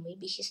don't know,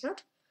 maybe he's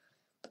not.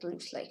 But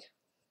looks like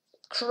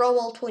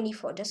Crowell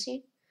 24, does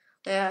he?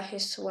 Yeah,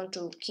 he's want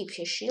to keep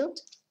his shield.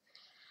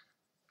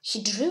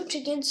 He drew it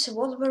against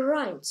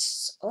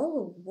Wolverines.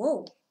 Oh,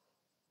 whoa.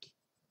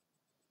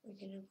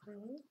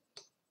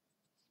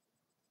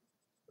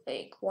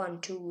 Like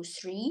 1, 2,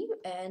 3,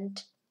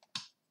 and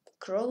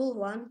Crowell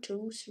 1,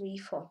 2, 3,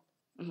 4.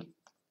 Mm-hmm.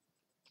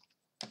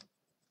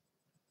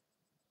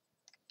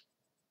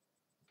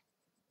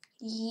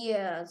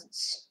 Yeah,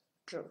 that's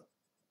true.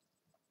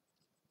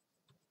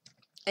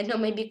 I know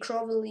maybe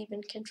Crowell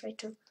even can try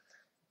to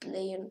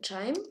play on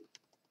time.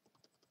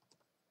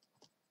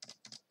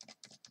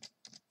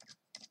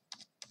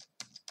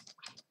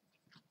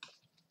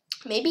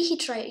 Maybe he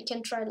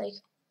can try like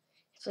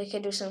if I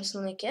can do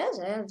something like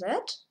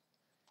that.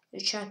 You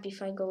check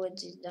if I go with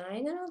this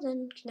diagonal,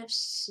 then can have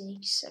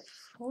 6,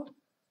 F4.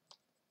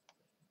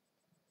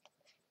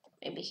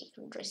 Maybe he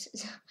can dress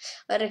it.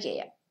 But okay,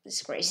 yeah,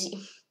 it's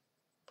crazy.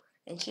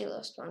 And he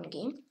lost 1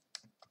 game.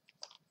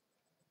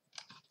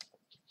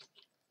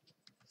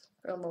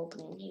 From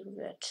opening new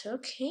bet.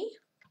 Okay.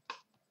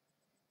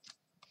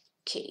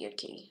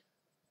 Okay.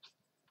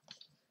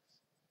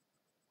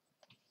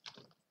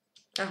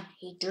 Ah,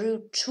 he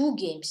drew 2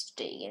 games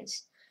today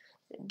against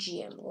the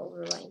GM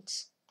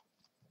Wolverines.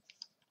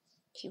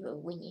 He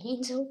will win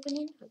his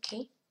opening.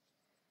 Okay.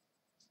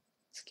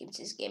 Skip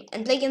this game.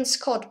 And play against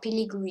Scott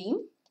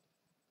Pilgrim.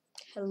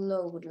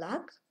 Hello, good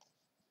luck.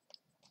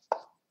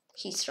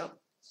 He's from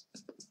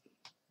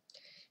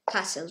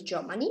Kassel,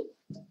 Germany.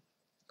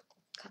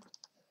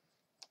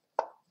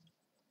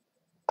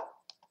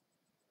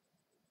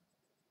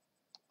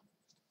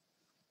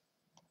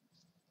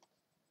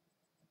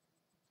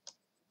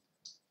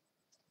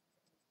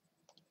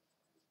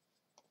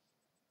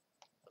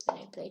 And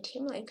I played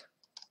him like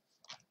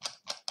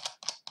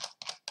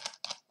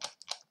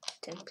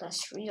 10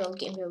 plus 3. All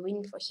game will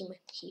win for him.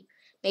 He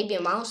maybe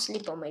a mouse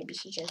slip or maybe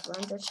he just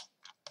blundered.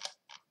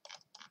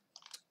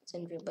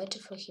 Then we're better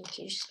for him.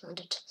 He just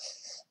blundered.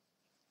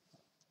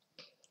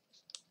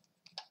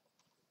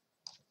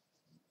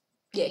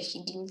 Yeah,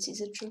 he didn't see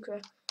the trigger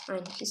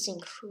and he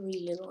synced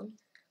really long.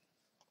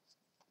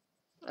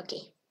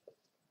 Okay.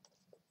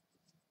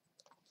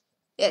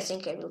 Yeah, I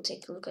think I will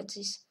take a look at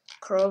this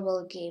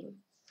Crowball game.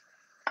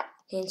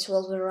 Hence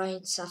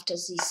Wolverines after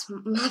this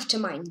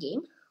Mastermind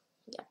game.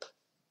 Yep.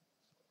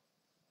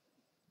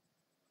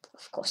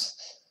 Of course.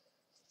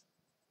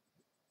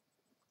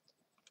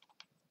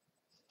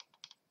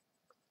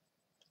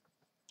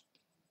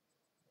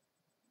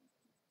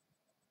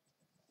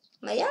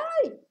 My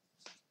eye!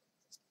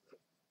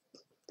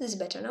 This is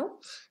better now.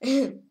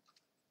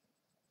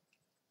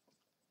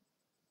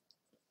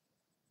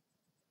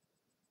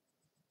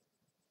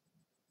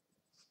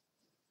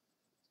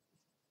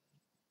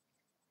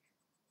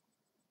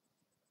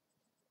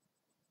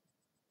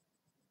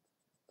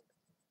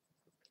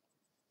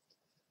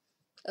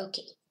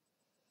 Okay.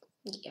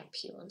 Yep,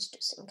 he wants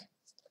to sing.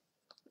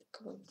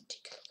 Come on,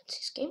 take a look at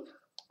this game.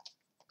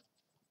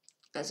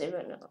 As I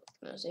read now.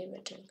 As I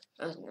read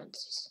not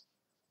this.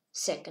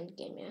 Second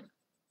game, yeah.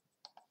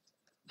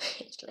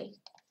 It's like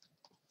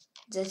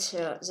that's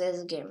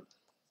the game.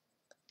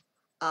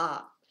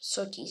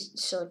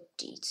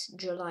 30th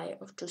July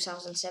of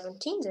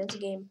 2017. That's the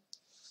game.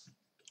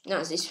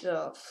 No, this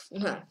were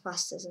no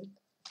faster than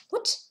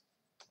what?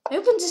 I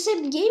opened the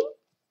same game?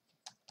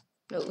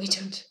 No, we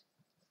don't.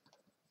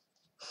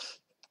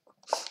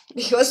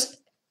 Because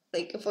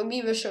like for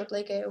me we showed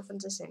like I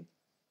opened the same.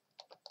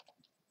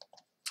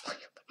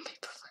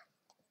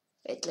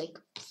 Wait, like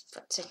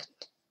 1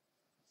 second.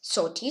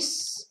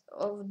 30th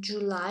of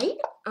July.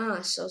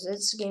 So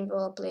this game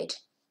was played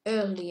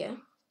earlier.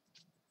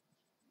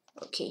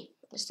 Okay,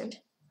 understand.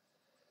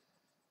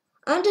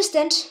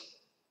 Understand.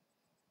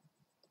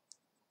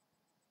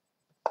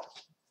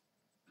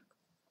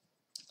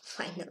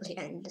 Finally,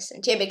 I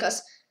understand. Yeah,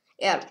 because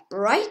yeah,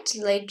 right.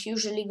 Like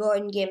usually go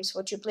in games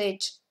what you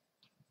played.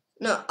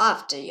 No,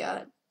 after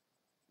yeah.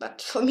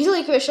 But for me,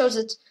 like it shows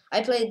that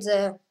I played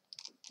the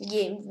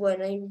game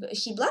when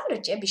he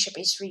blundered. Yeah, bishop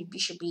a3,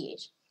 bishop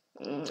e8.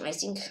 I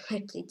think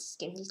I played this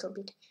game a little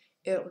bit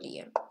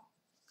earlier.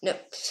 No,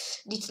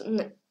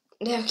 no.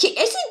 Okay,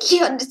 I think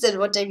you understand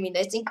what I mean.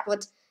 I think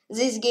what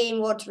this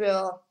game, what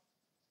we're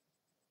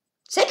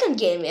second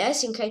game. Yeah, I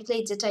think I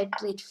played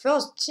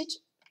first.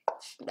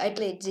 I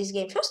played this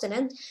game first, and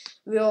then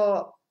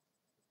we're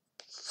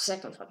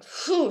second one.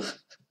 Whew.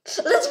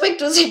 Let's back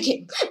to the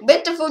game.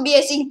 Better for me,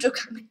 I think, to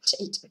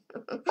commentate.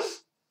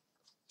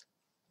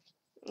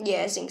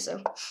 Yeah, I think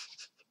so.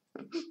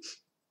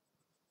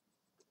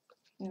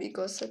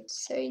 Because I'm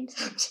saying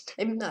something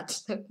I'm not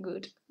so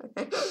good.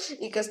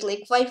 Because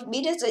like 5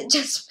 minutes I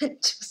just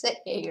went to the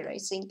air, I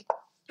think.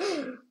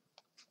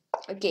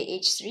 Okay,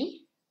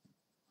 h3.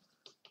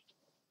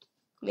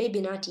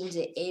 Maybe not in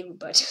the air,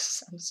 but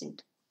something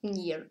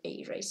near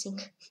air, I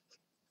think.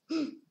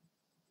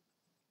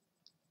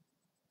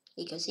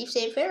 Because if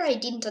they're fair, I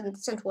didn't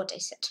understand what I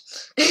said.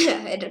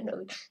 I don't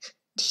know.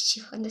 Did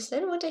you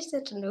understand what I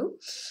said? No.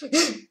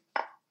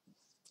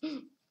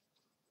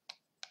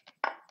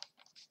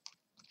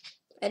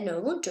 And I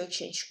want to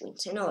exchange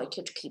queens. I know I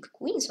could keep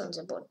queens on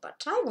the board,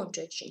 but I want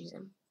to exchange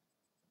them.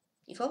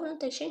 If I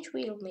want to exchange,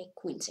 we'll make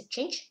queens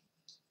exchange.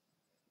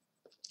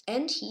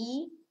 And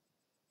he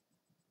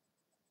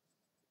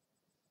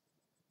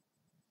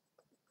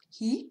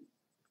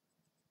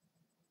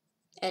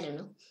I don't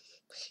know.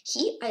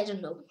 I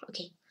don't know.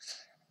 Okay.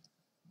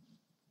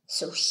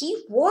 So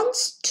he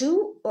wants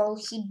to, or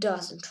he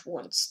doesn't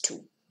want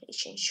to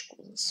exchange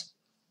queens.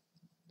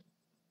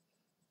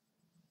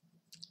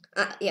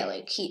 Yeah,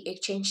 like he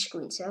exchanged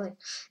queens. Yeah, like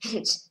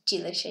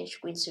till exchange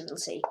queens, we will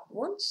say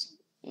wants.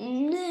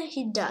 No,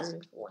 he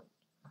doesn't want.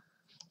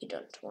 He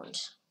don't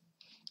want.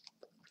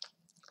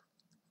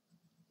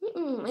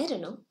 I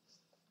don't know.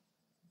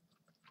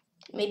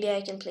 Maybe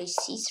I can play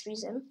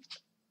c3 then.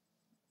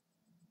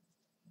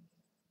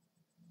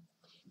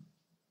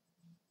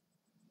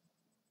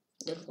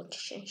 Don't want to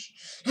change.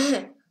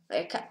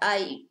 Like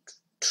I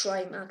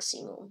try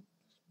maximum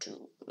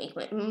to make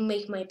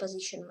my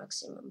position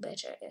maximum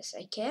better as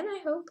I can. I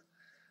hope.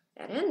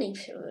 And then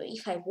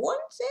if I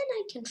want, then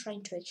I can try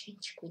to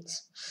exchange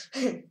queens.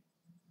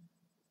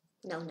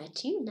 Now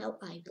not you. Now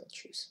I will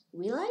choose.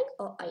 Will I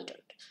or I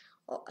don't?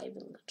 Or I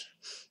will not.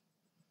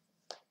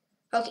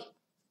 Okay.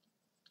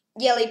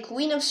 Yeah, like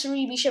queen of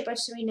 3, bishop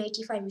f3, knight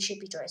e5, bishop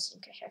e2. I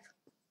think I have.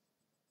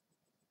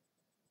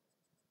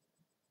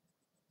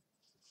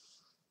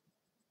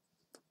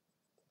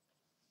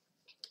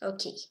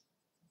 Okay.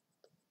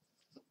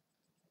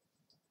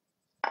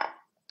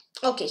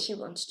 Okay, he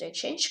wants to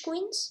exchange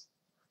queens.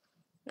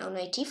 Now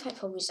knight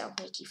e5 or without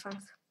knight e5.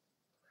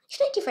 If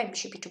knight e5,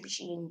 bishop e2,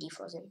 bishop in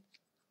d4 then.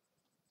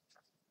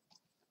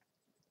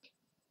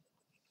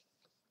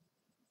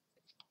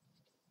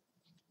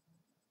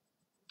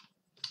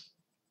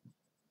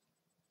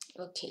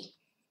 Okay.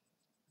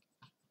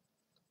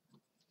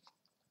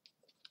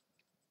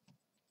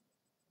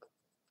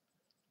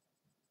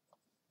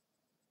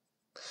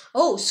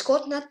 Oh,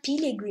 Scott, not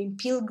Pilgrim.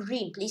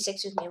 Pilgrim. Please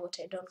excuse me what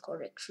I don't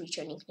correct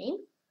returning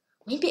name.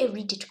 Maybe I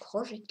read it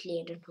correctly.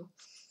 I don't know.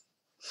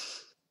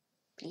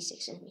 Please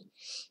excuse me.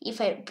 If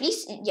I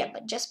please, yeah,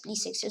 but just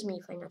please excuse me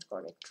if I not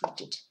correct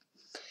read it.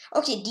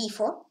 Okay,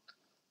 d4.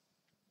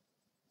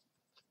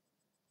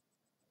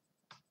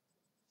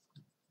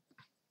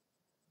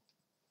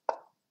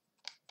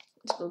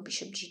 Let's go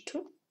bishop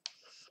g2.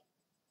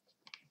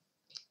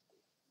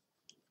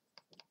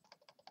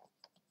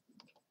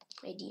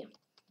 Idea.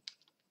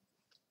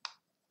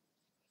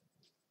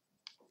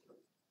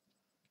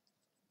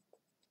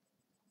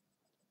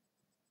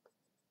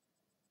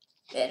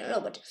 I don't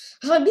know, but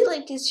if I be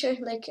like this,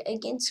 like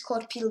against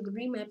Scott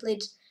Pilgrim, I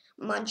played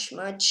much.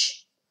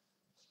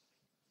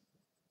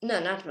 No,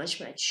 not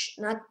much.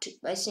 Not.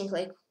 I think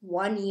like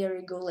 1 year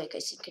ago. Like I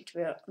think it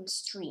were on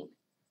stream.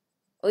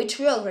 Oh, it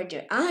were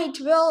already. It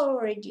were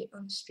already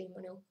on stream.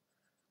 I know.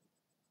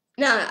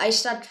 No, I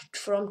started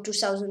from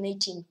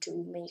 2018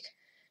 to make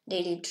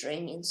daily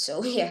training.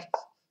 So yeah,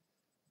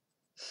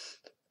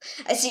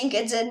 I think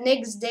it's the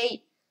next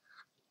day.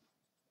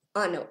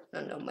 Oh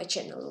no, my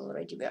channel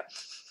already were.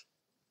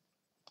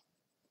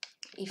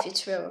 If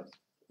it's were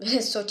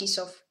 30th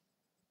of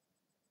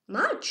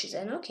March,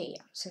 then okay,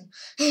 yeah. So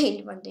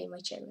in 1 day my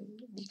channel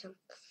become.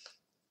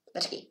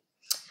 But okay.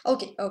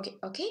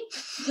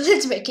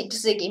 Let's back into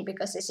the game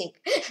because I think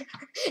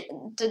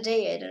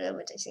today I don't know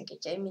what I think.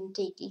 I mean,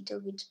 take a little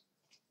bit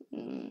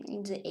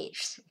in the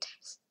edge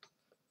sometimes.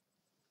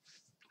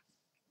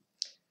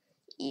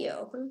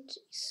 Yeah, opponent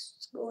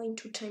is going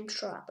to time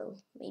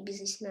travel. Maybe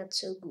this is not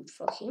so good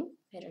for him.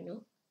 I don't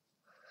know.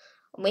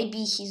 Or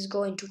maybe he's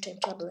going to time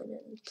travel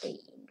and play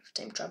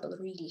time travel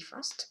really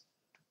fast.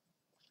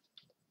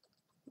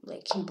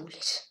 Like in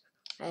Bullet.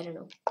 I don't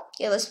know.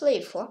 Yeah, let's play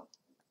e4.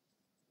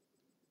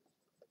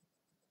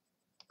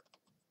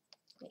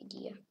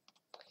 Idea.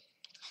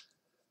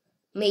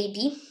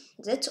 Maybe.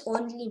 That's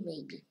only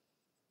maybe.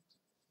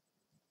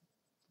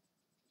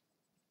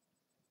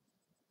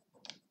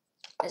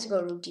 Let's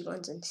go rook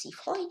d1 and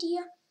c4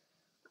 idea.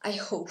 I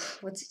hope.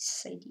 What's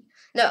this idea?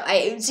 No,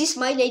 this is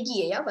my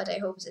idea, yeah, but I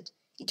hope that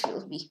it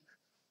will be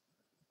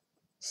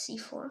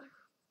c4.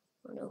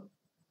 Oh no.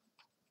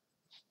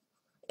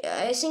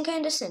 Yeah, I think I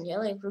understand. Yeah,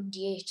 like rook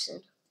d8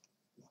 then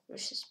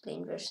versus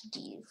plain versus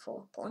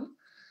d4 pawn.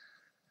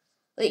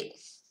 Wait,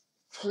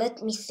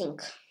 let me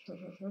think.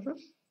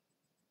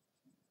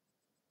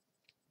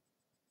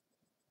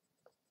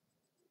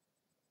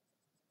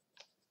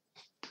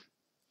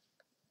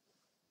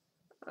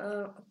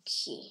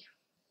 Okay.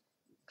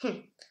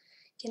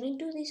 Can I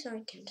do this or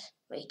I can't?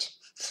 Wait.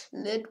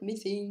 Let me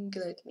think.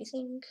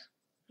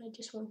 I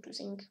just want to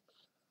think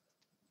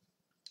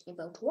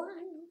about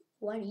one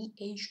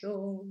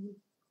variation.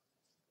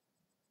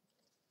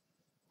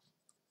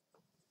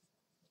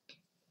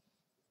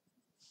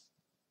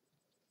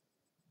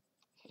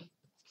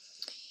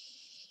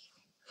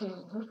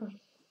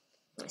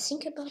 I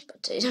think about,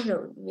 but I don't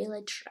know. Will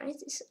I try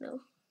this or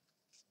no?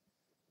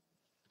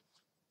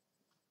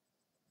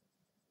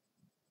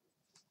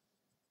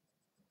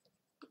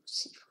 Let's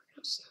see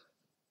first.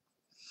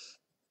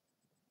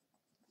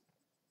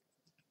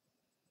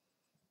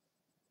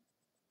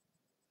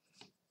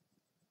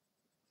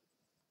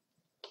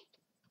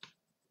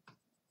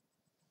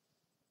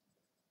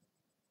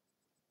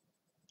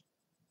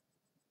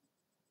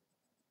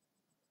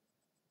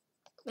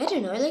 I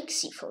don't know. I like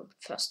c4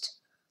 first.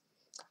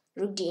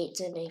 Rook d8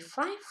 then a5.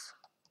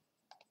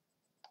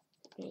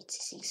 Knight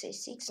c6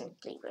 a6 and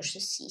play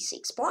versus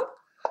c6 pawn.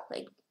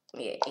 Like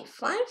yeah,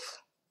 a5.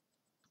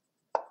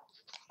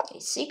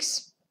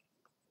 a6.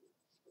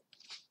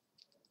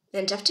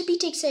 And after b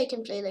takes a, I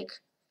can play like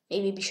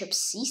maybe bishop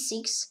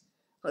c6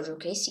 or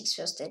rook a6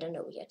 first. I don't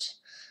know yet.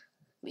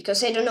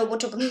 Because I don't know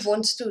what opponent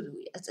wants to do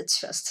yet. That's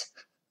first.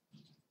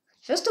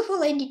 First of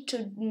all, I need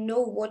to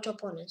know what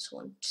opponents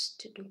want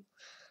to do.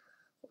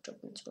 What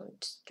opponents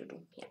want to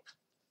do, yeah.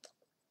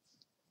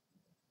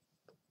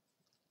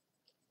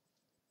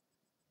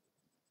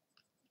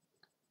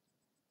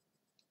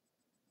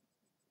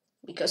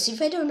 Because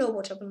if I don't know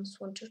what opponents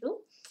want to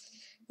do,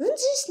 then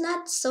this is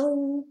not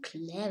so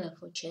clever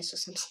for chess or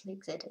something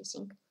like that, I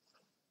think.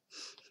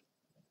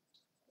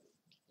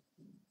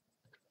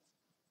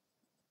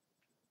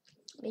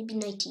 Maybe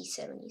knight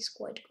e7 is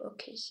quite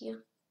okay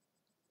here.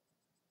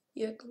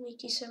 Yeah,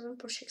 knight e7,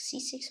 protect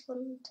c6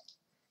 opponent.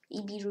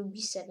 eb rook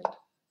b7.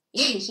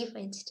 Yeah, he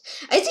finds it.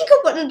 I think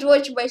opponent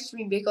watched my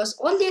stream because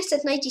only I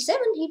said knight e7,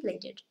 he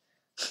played it.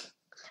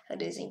 How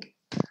do you think?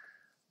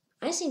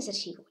 I think that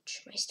he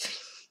watched my stream.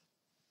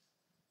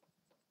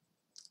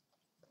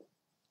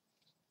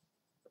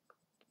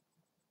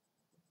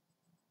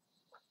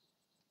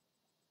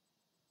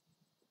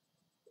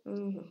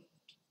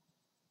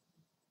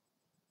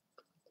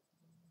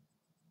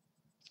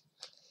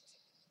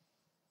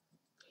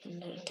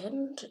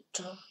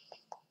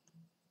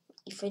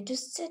 If I do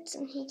that,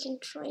 then he can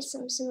try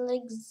something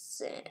like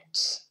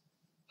that.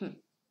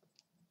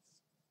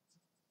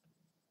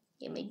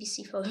 Yeah, maybe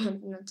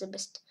c4 not the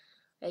best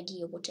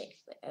idea what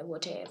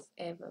I have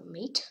ever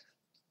made.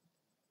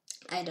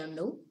 I don't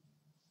know.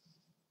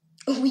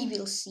 We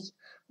will see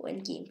when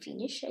game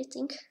finish, I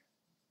think.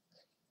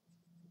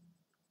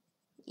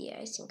 Yeah,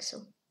 I think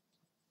so.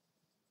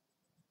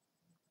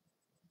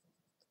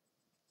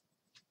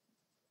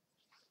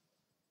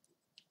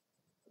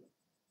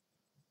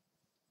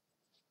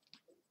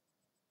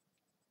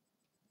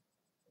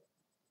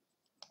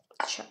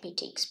 Sharpie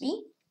takes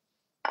b.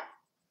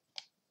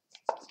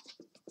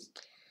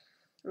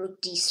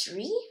 Rook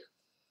d3.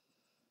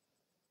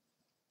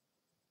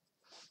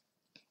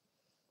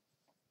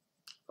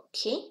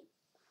 Okay.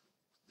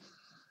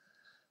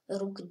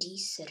 Rook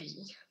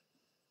d3.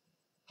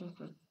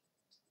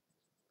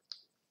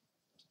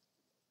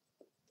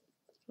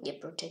 Yeah,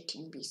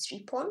 protecting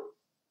b3 pawn.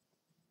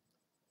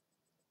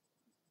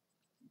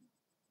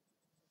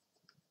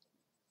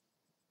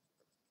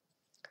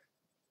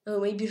 Oh,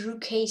 maybe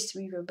rook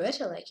a3 were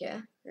better, like,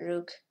 yeah,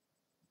 rook,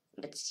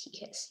 but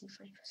he has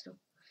c5, so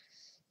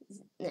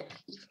no.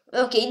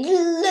 Okay,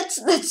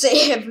 let's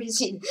say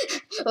everything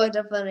what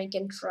I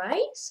can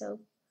try. So,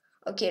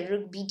 okay,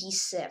 rook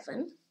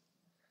bd7.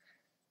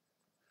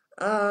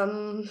 I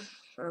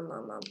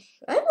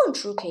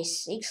want rook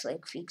a6,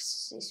 like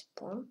fix this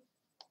pawn.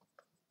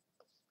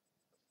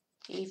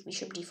 If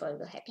bishop d5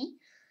 will happy,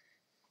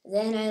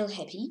 then I'll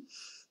happy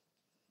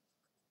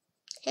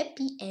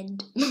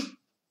end.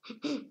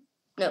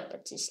 No,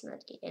 but this is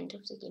not the end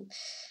of the game.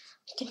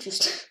 I'm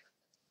confused.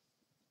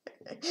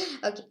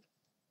 Okay,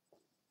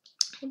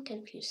 I'm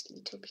confused a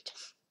little bit.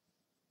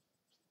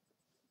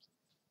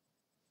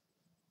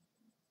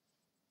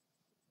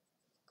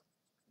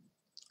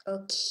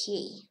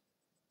 Okay.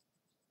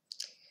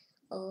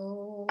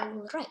 All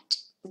right.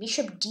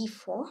 Bishop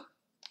d4.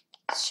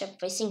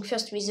 Bishop, I think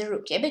first with the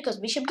rook, yeah, because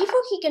bishop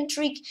d4 he can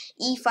trick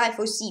e5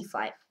 or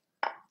c5.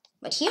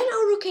 But here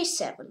now rook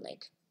a7,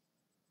 like.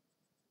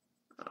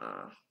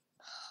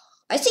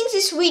 I think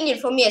this winning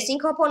for me. I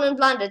think opponent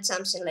blundered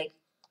something like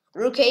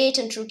rook a8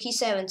 and rook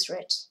e7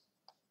 threat.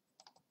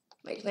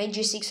 Like knight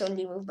g6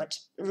 only move, but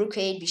rook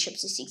a8, bishop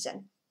c6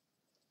 then.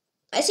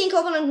 I think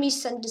opponent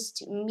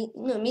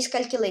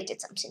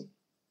miscalculated something.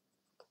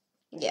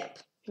 Yep,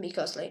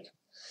 because like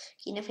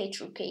king f8,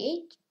 rook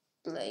a8,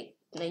 like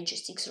knight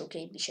g6, rook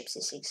a8, bishop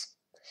c6.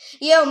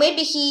 Yeah,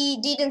 maybe he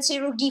didn't see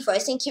rook d4. I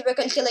think he were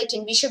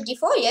calculating bishop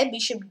d4. Yeah,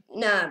 bishop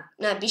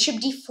bishop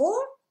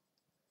d4,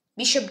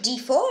 bishop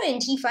d4,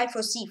 and e5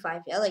 for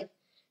c5. Yeah, like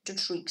to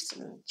trick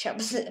and trap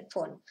the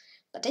pawn.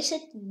 But I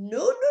said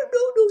no,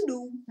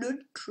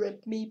 don't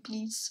trap me,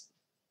 please.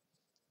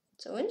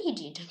 So when he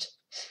didn't.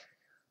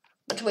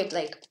 But wait,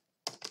 like,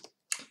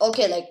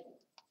 okay, like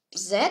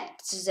z.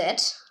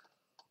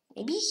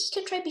 Maybe he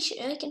can try bishop.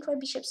 I can try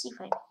bishop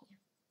c5.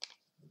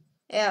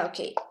 Yeah,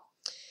 okay.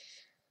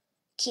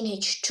 King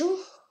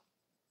h2.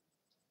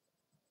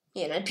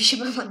 Yeah, not bishop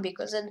f1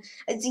 because then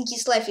I think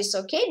his life is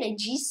okay. Knight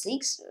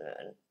g6.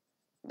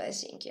 I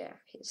think yeah,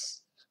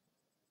 he's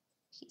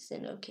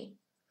then okay.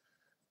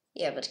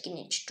 Yeah, but king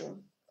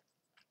h2.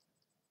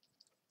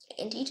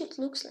 And it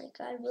looks like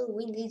I will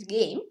win this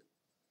game,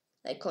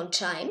 like on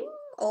time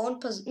or on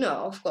position.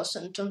 No, of course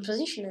on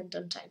position and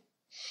on time.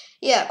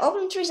 Yeah,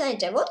 opponent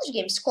resigned. I won this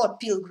game. Scott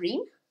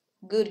Pilgrim.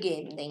 Good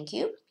game, thank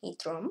you.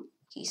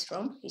 He's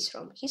from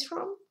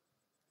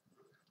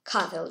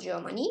Kassel,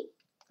 Germany.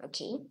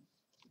 Okay.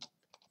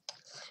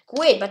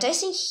 Wait, but I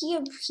think he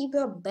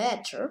were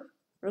better.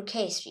 Rook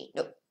a3.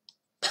 No.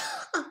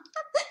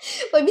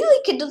 I mean,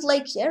 like, I don't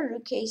like, yeah,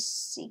 rook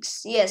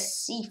a6.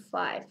 Yes,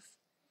 c5.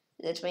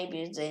 That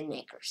maybe is the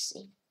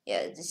inaccuracy.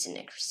 Yeah, this is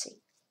inaccuracy.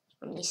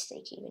 A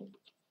mistake, even.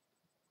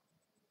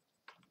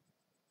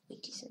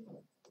 Wait, is it?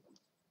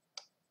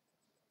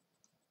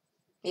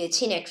 Yeah,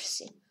 it's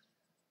inaccuracy.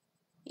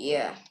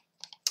 Yeah.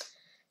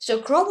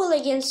 So, Crowell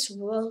against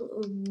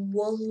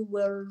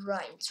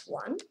Wolverines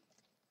 1.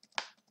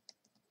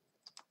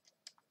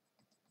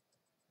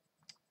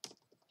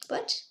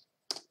 But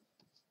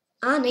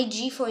knight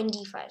g4 and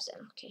d5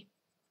 then, okay.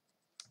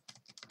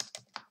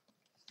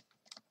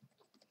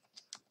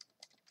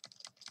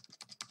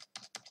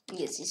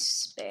 Yes, this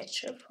is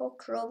better for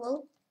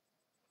Crowell.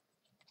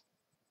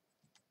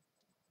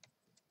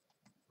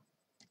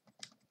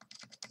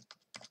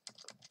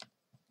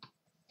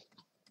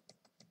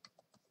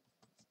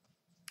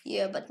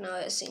 Yeah, but now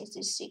I think this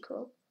is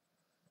equal.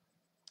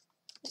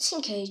 I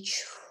think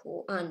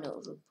h4.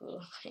 No, rook.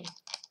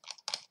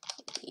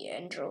 Yeah,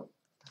 and draw.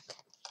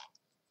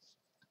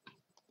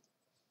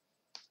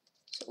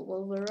 So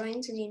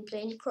Wolverines didn't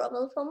play in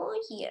Crowell for more?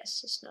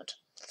 Yes, it's not.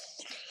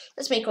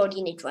 Let's make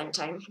coordinate one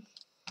time.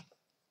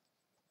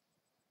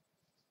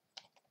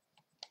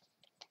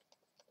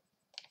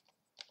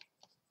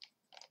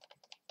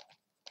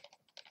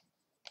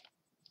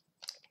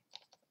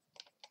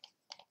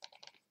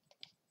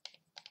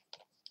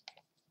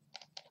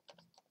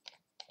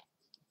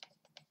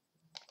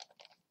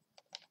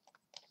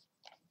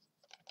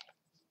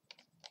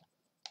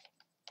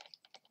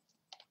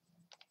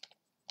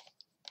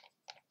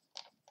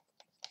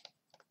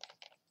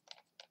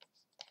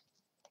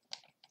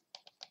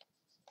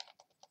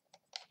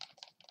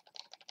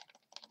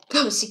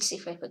 Oh,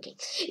 65, okay.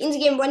 In the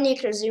game, 1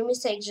 acre, 0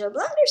 mistake, 0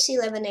 blunder,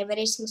 C11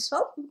 average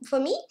for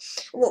me.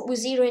 With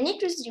 0 in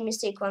acres, 0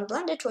 mistake, 1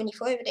 blunder,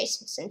 24 average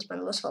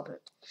sentiment was for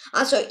opponent.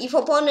 Also, if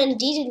opponent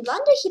didn't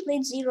blunder, he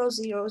played 0,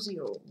 0,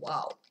 0.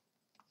 Wow.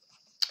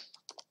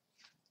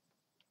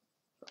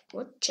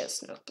 What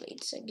chestnut played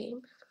the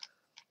game?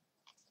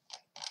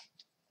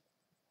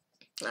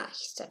 He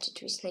started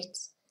with knight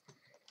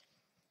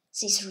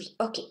c3.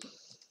 Okay.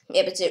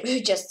 Yeah, but there are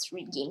just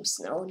 3 games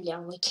now, only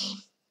our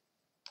game.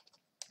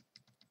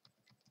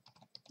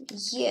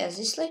 Yeah, this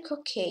is like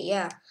okay,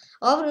 yeah.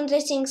 Often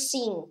letting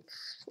think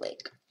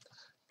like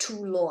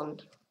too long.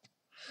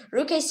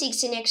 Rook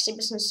a6 in next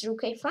business,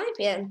 rook a5,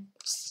 yeah,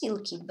 still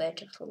keep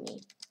better for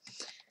me.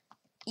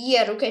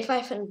 Yeah, rook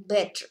a5 and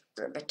better.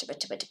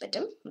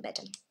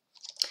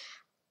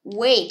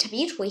 Wait a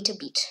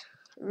bit.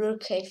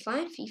 Rook a5,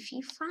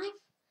 e5,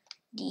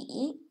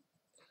 de.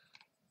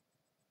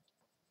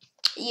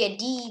 Yeah,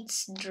 d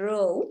it's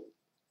draw.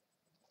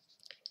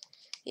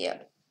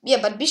 Yeah,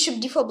 but bishop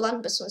d4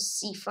 blunt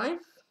business c5.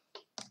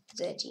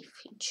 That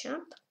if he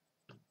jump.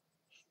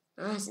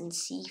 Ah, then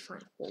c5.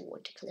 Oh,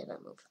 what a clever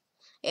move.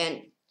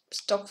 And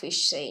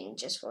Stockfish saying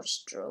just for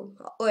draw.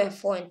 Oh,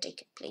 f4 and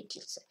take a play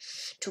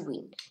to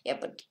win. Yeah,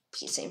 but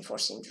he's saying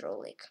forcing draw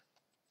like.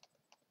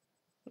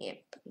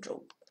 Yep,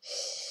 draw.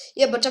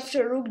 Yeah, but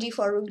after rook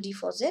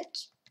d4 z.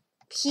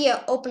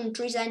 Here, open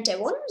Resident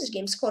Evil. This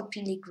game's called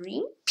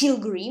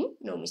Pilgrim.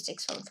 No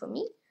mistakes found for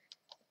me.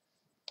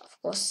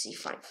 Of course,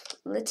 c5.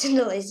 Let's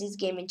analyze this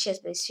game in chess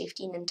base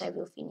 15 and I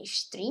will finish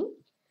stream.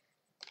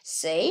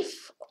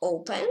 Save,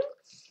 open.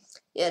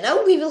 Yeah,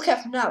 now we will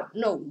have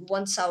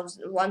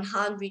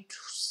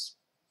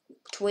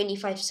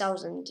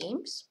 125,000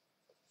 games.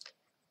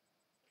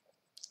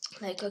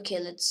 Like, okay,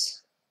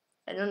 let's,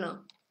 I don't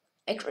know.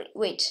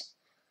 Wait.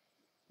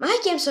 My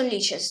games on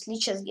Lichess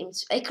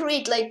games. I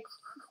create like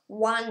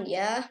one,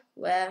 yeah,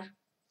 where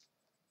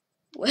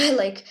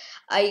like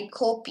I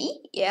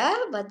copy,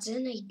 yeah, but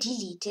then I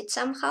delete it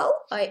somehow.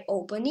 I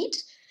open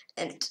it,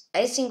 and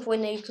I think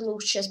when I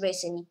close chess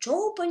base, I need to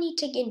open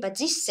it again. But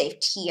this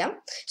saved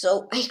here,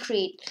 so I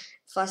create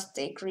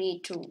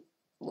to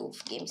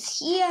move games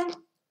here.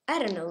 I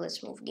don't know.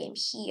 Let's move game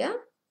here.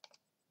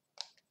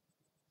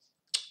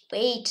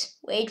 Wait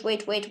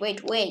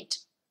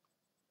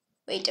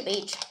a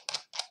bit.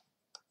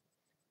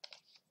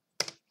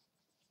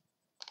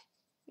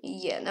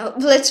 Yeah, now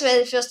let's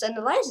first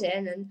analyze it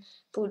and then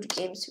put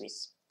games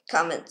with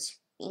comments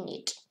in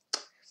it.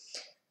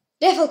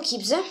 Devil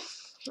keeps a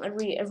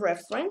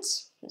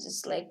reference. This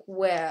is like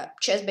where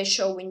chess base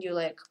showing you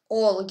like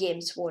all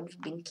games what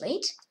have been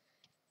played.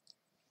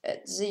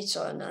 This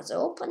or another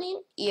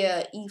opening.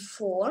 Yeah,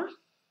 e4.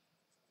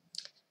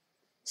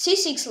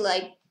 c6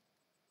 like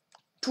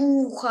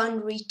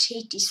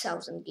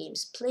 280,000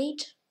 games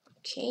played.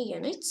 Okay,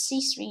 and it's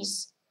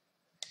c3's.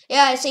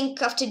 Yeah, I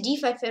think after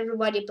d5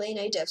 everybody play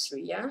knight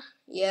f3, yeah?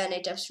 Yeah,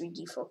 knight f3,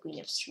 d4,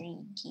 queen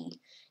f3,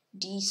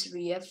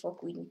 d3, f4,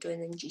 queen 2,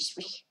 and then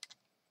g3.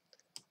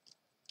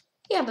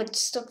 Yeah, but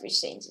Stockfish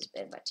saying is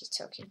bad, but it's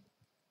okay.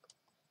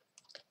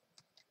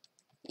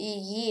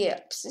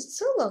 Yep,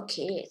 it's all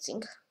okay, I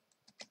think.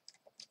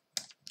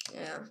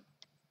 Yeah.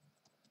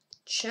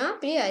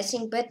 Chop, yeah, I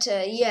think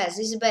better, yeah, this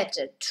is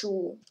better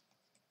to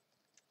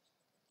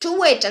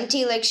wait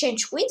until I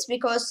exchange queens,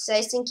 because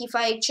I think if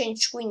I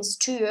exchange queens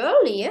too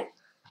early,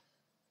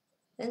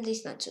 then this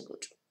is not so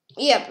good.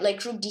 Yep,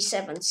 like rook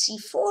d7,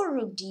 c4,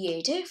 rook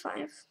d8,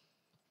 a5.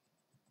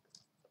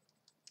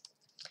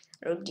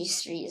 Rook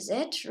d3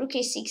 z, rook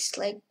a6,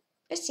 like,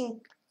 I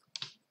think,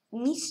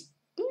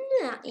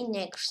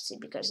 inaccuracy,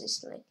 because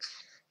it's like,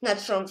 not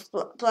from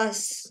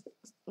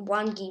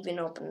 +1 given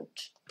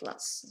opened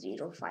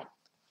 +0.5.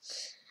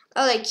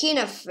 I like king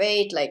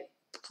f8, like,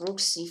 rook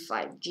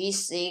c5,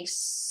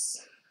 g6,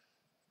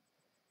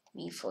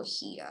 b4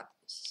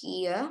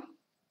 here,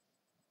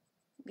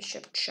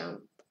 bishop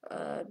jump,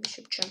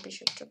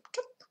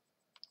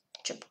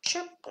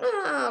 chop.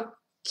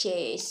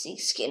 Okay,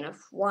 6 king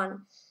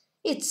f1.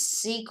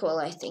 It's equal,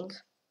 I think.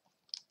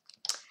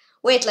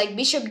 Wait, like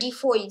bishop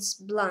d4 is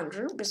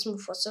blunder. Best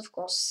move was of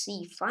course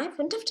c5,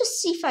 and after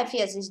c5 he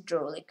has this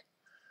draw like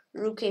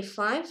rook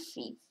a5. If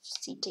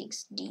c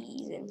takes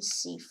d, then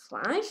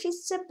c5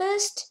 is the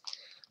best.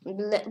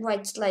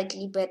 White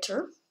slightly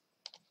better,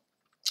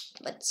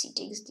 but c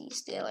takes d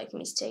is there like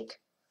mistake.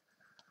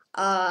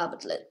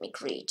 But let me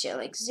create it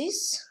like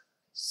this.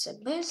 It's the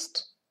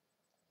best.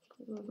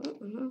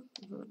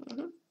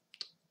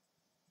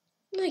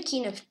 No,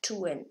 king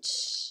f2 and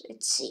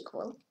it's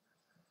equal.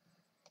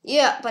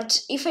 Yeah,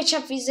 but if I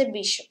chop with the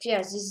bishop, yeah,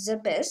 this is the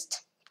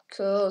best.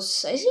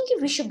 Because I think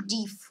if bishop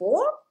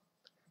d4,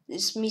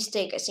 this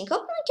mistake, I think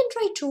opponent can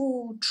try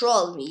to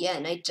troll me. Yeah,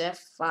 knight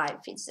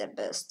f5 is the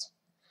best.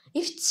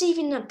 If it's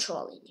even not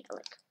trolling, yeah,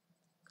 like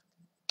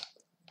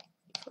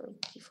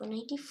d4,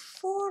 knight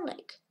d4,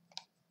 like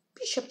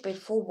bishop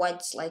a4,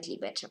 white slightly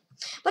better.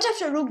 But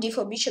after rook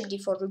d4, bishop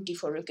d4, rook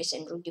d4, rook s,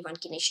 and rook d1,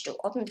 king h2,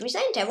 opponent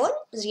Resident Evil.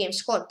 This game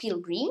is called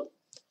Pilgrim.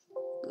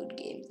 Good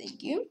game,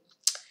 thank you.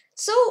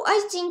 So,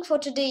 I think for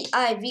today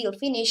I will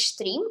finish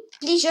stream.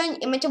 Please join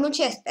my team on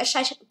chess,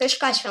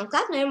 Peshkash fan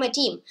club, now my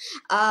team.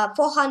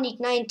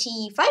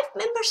 495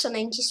 members or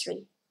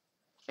 93?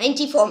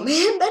 94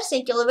 members,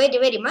 thank you very,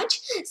 very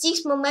much.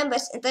 6 more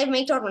members, and I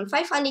make total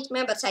 500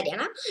 members,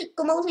 Ariana.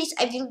 Come on, please,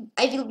 I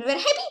will be very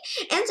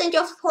happy. And thank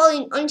you for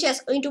following on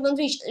chess on YouTube and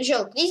Twitch.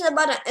 Show, please the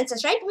button and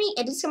subscribe to me,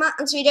 and please come out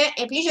on this video,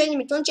 and please join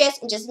me on chess,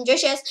 and just enjoy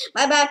chess.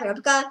 Bye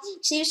bye,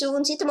 see you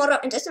soon, see you tomorrow,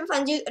 and just have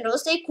fun, and all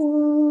stay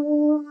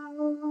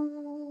cool.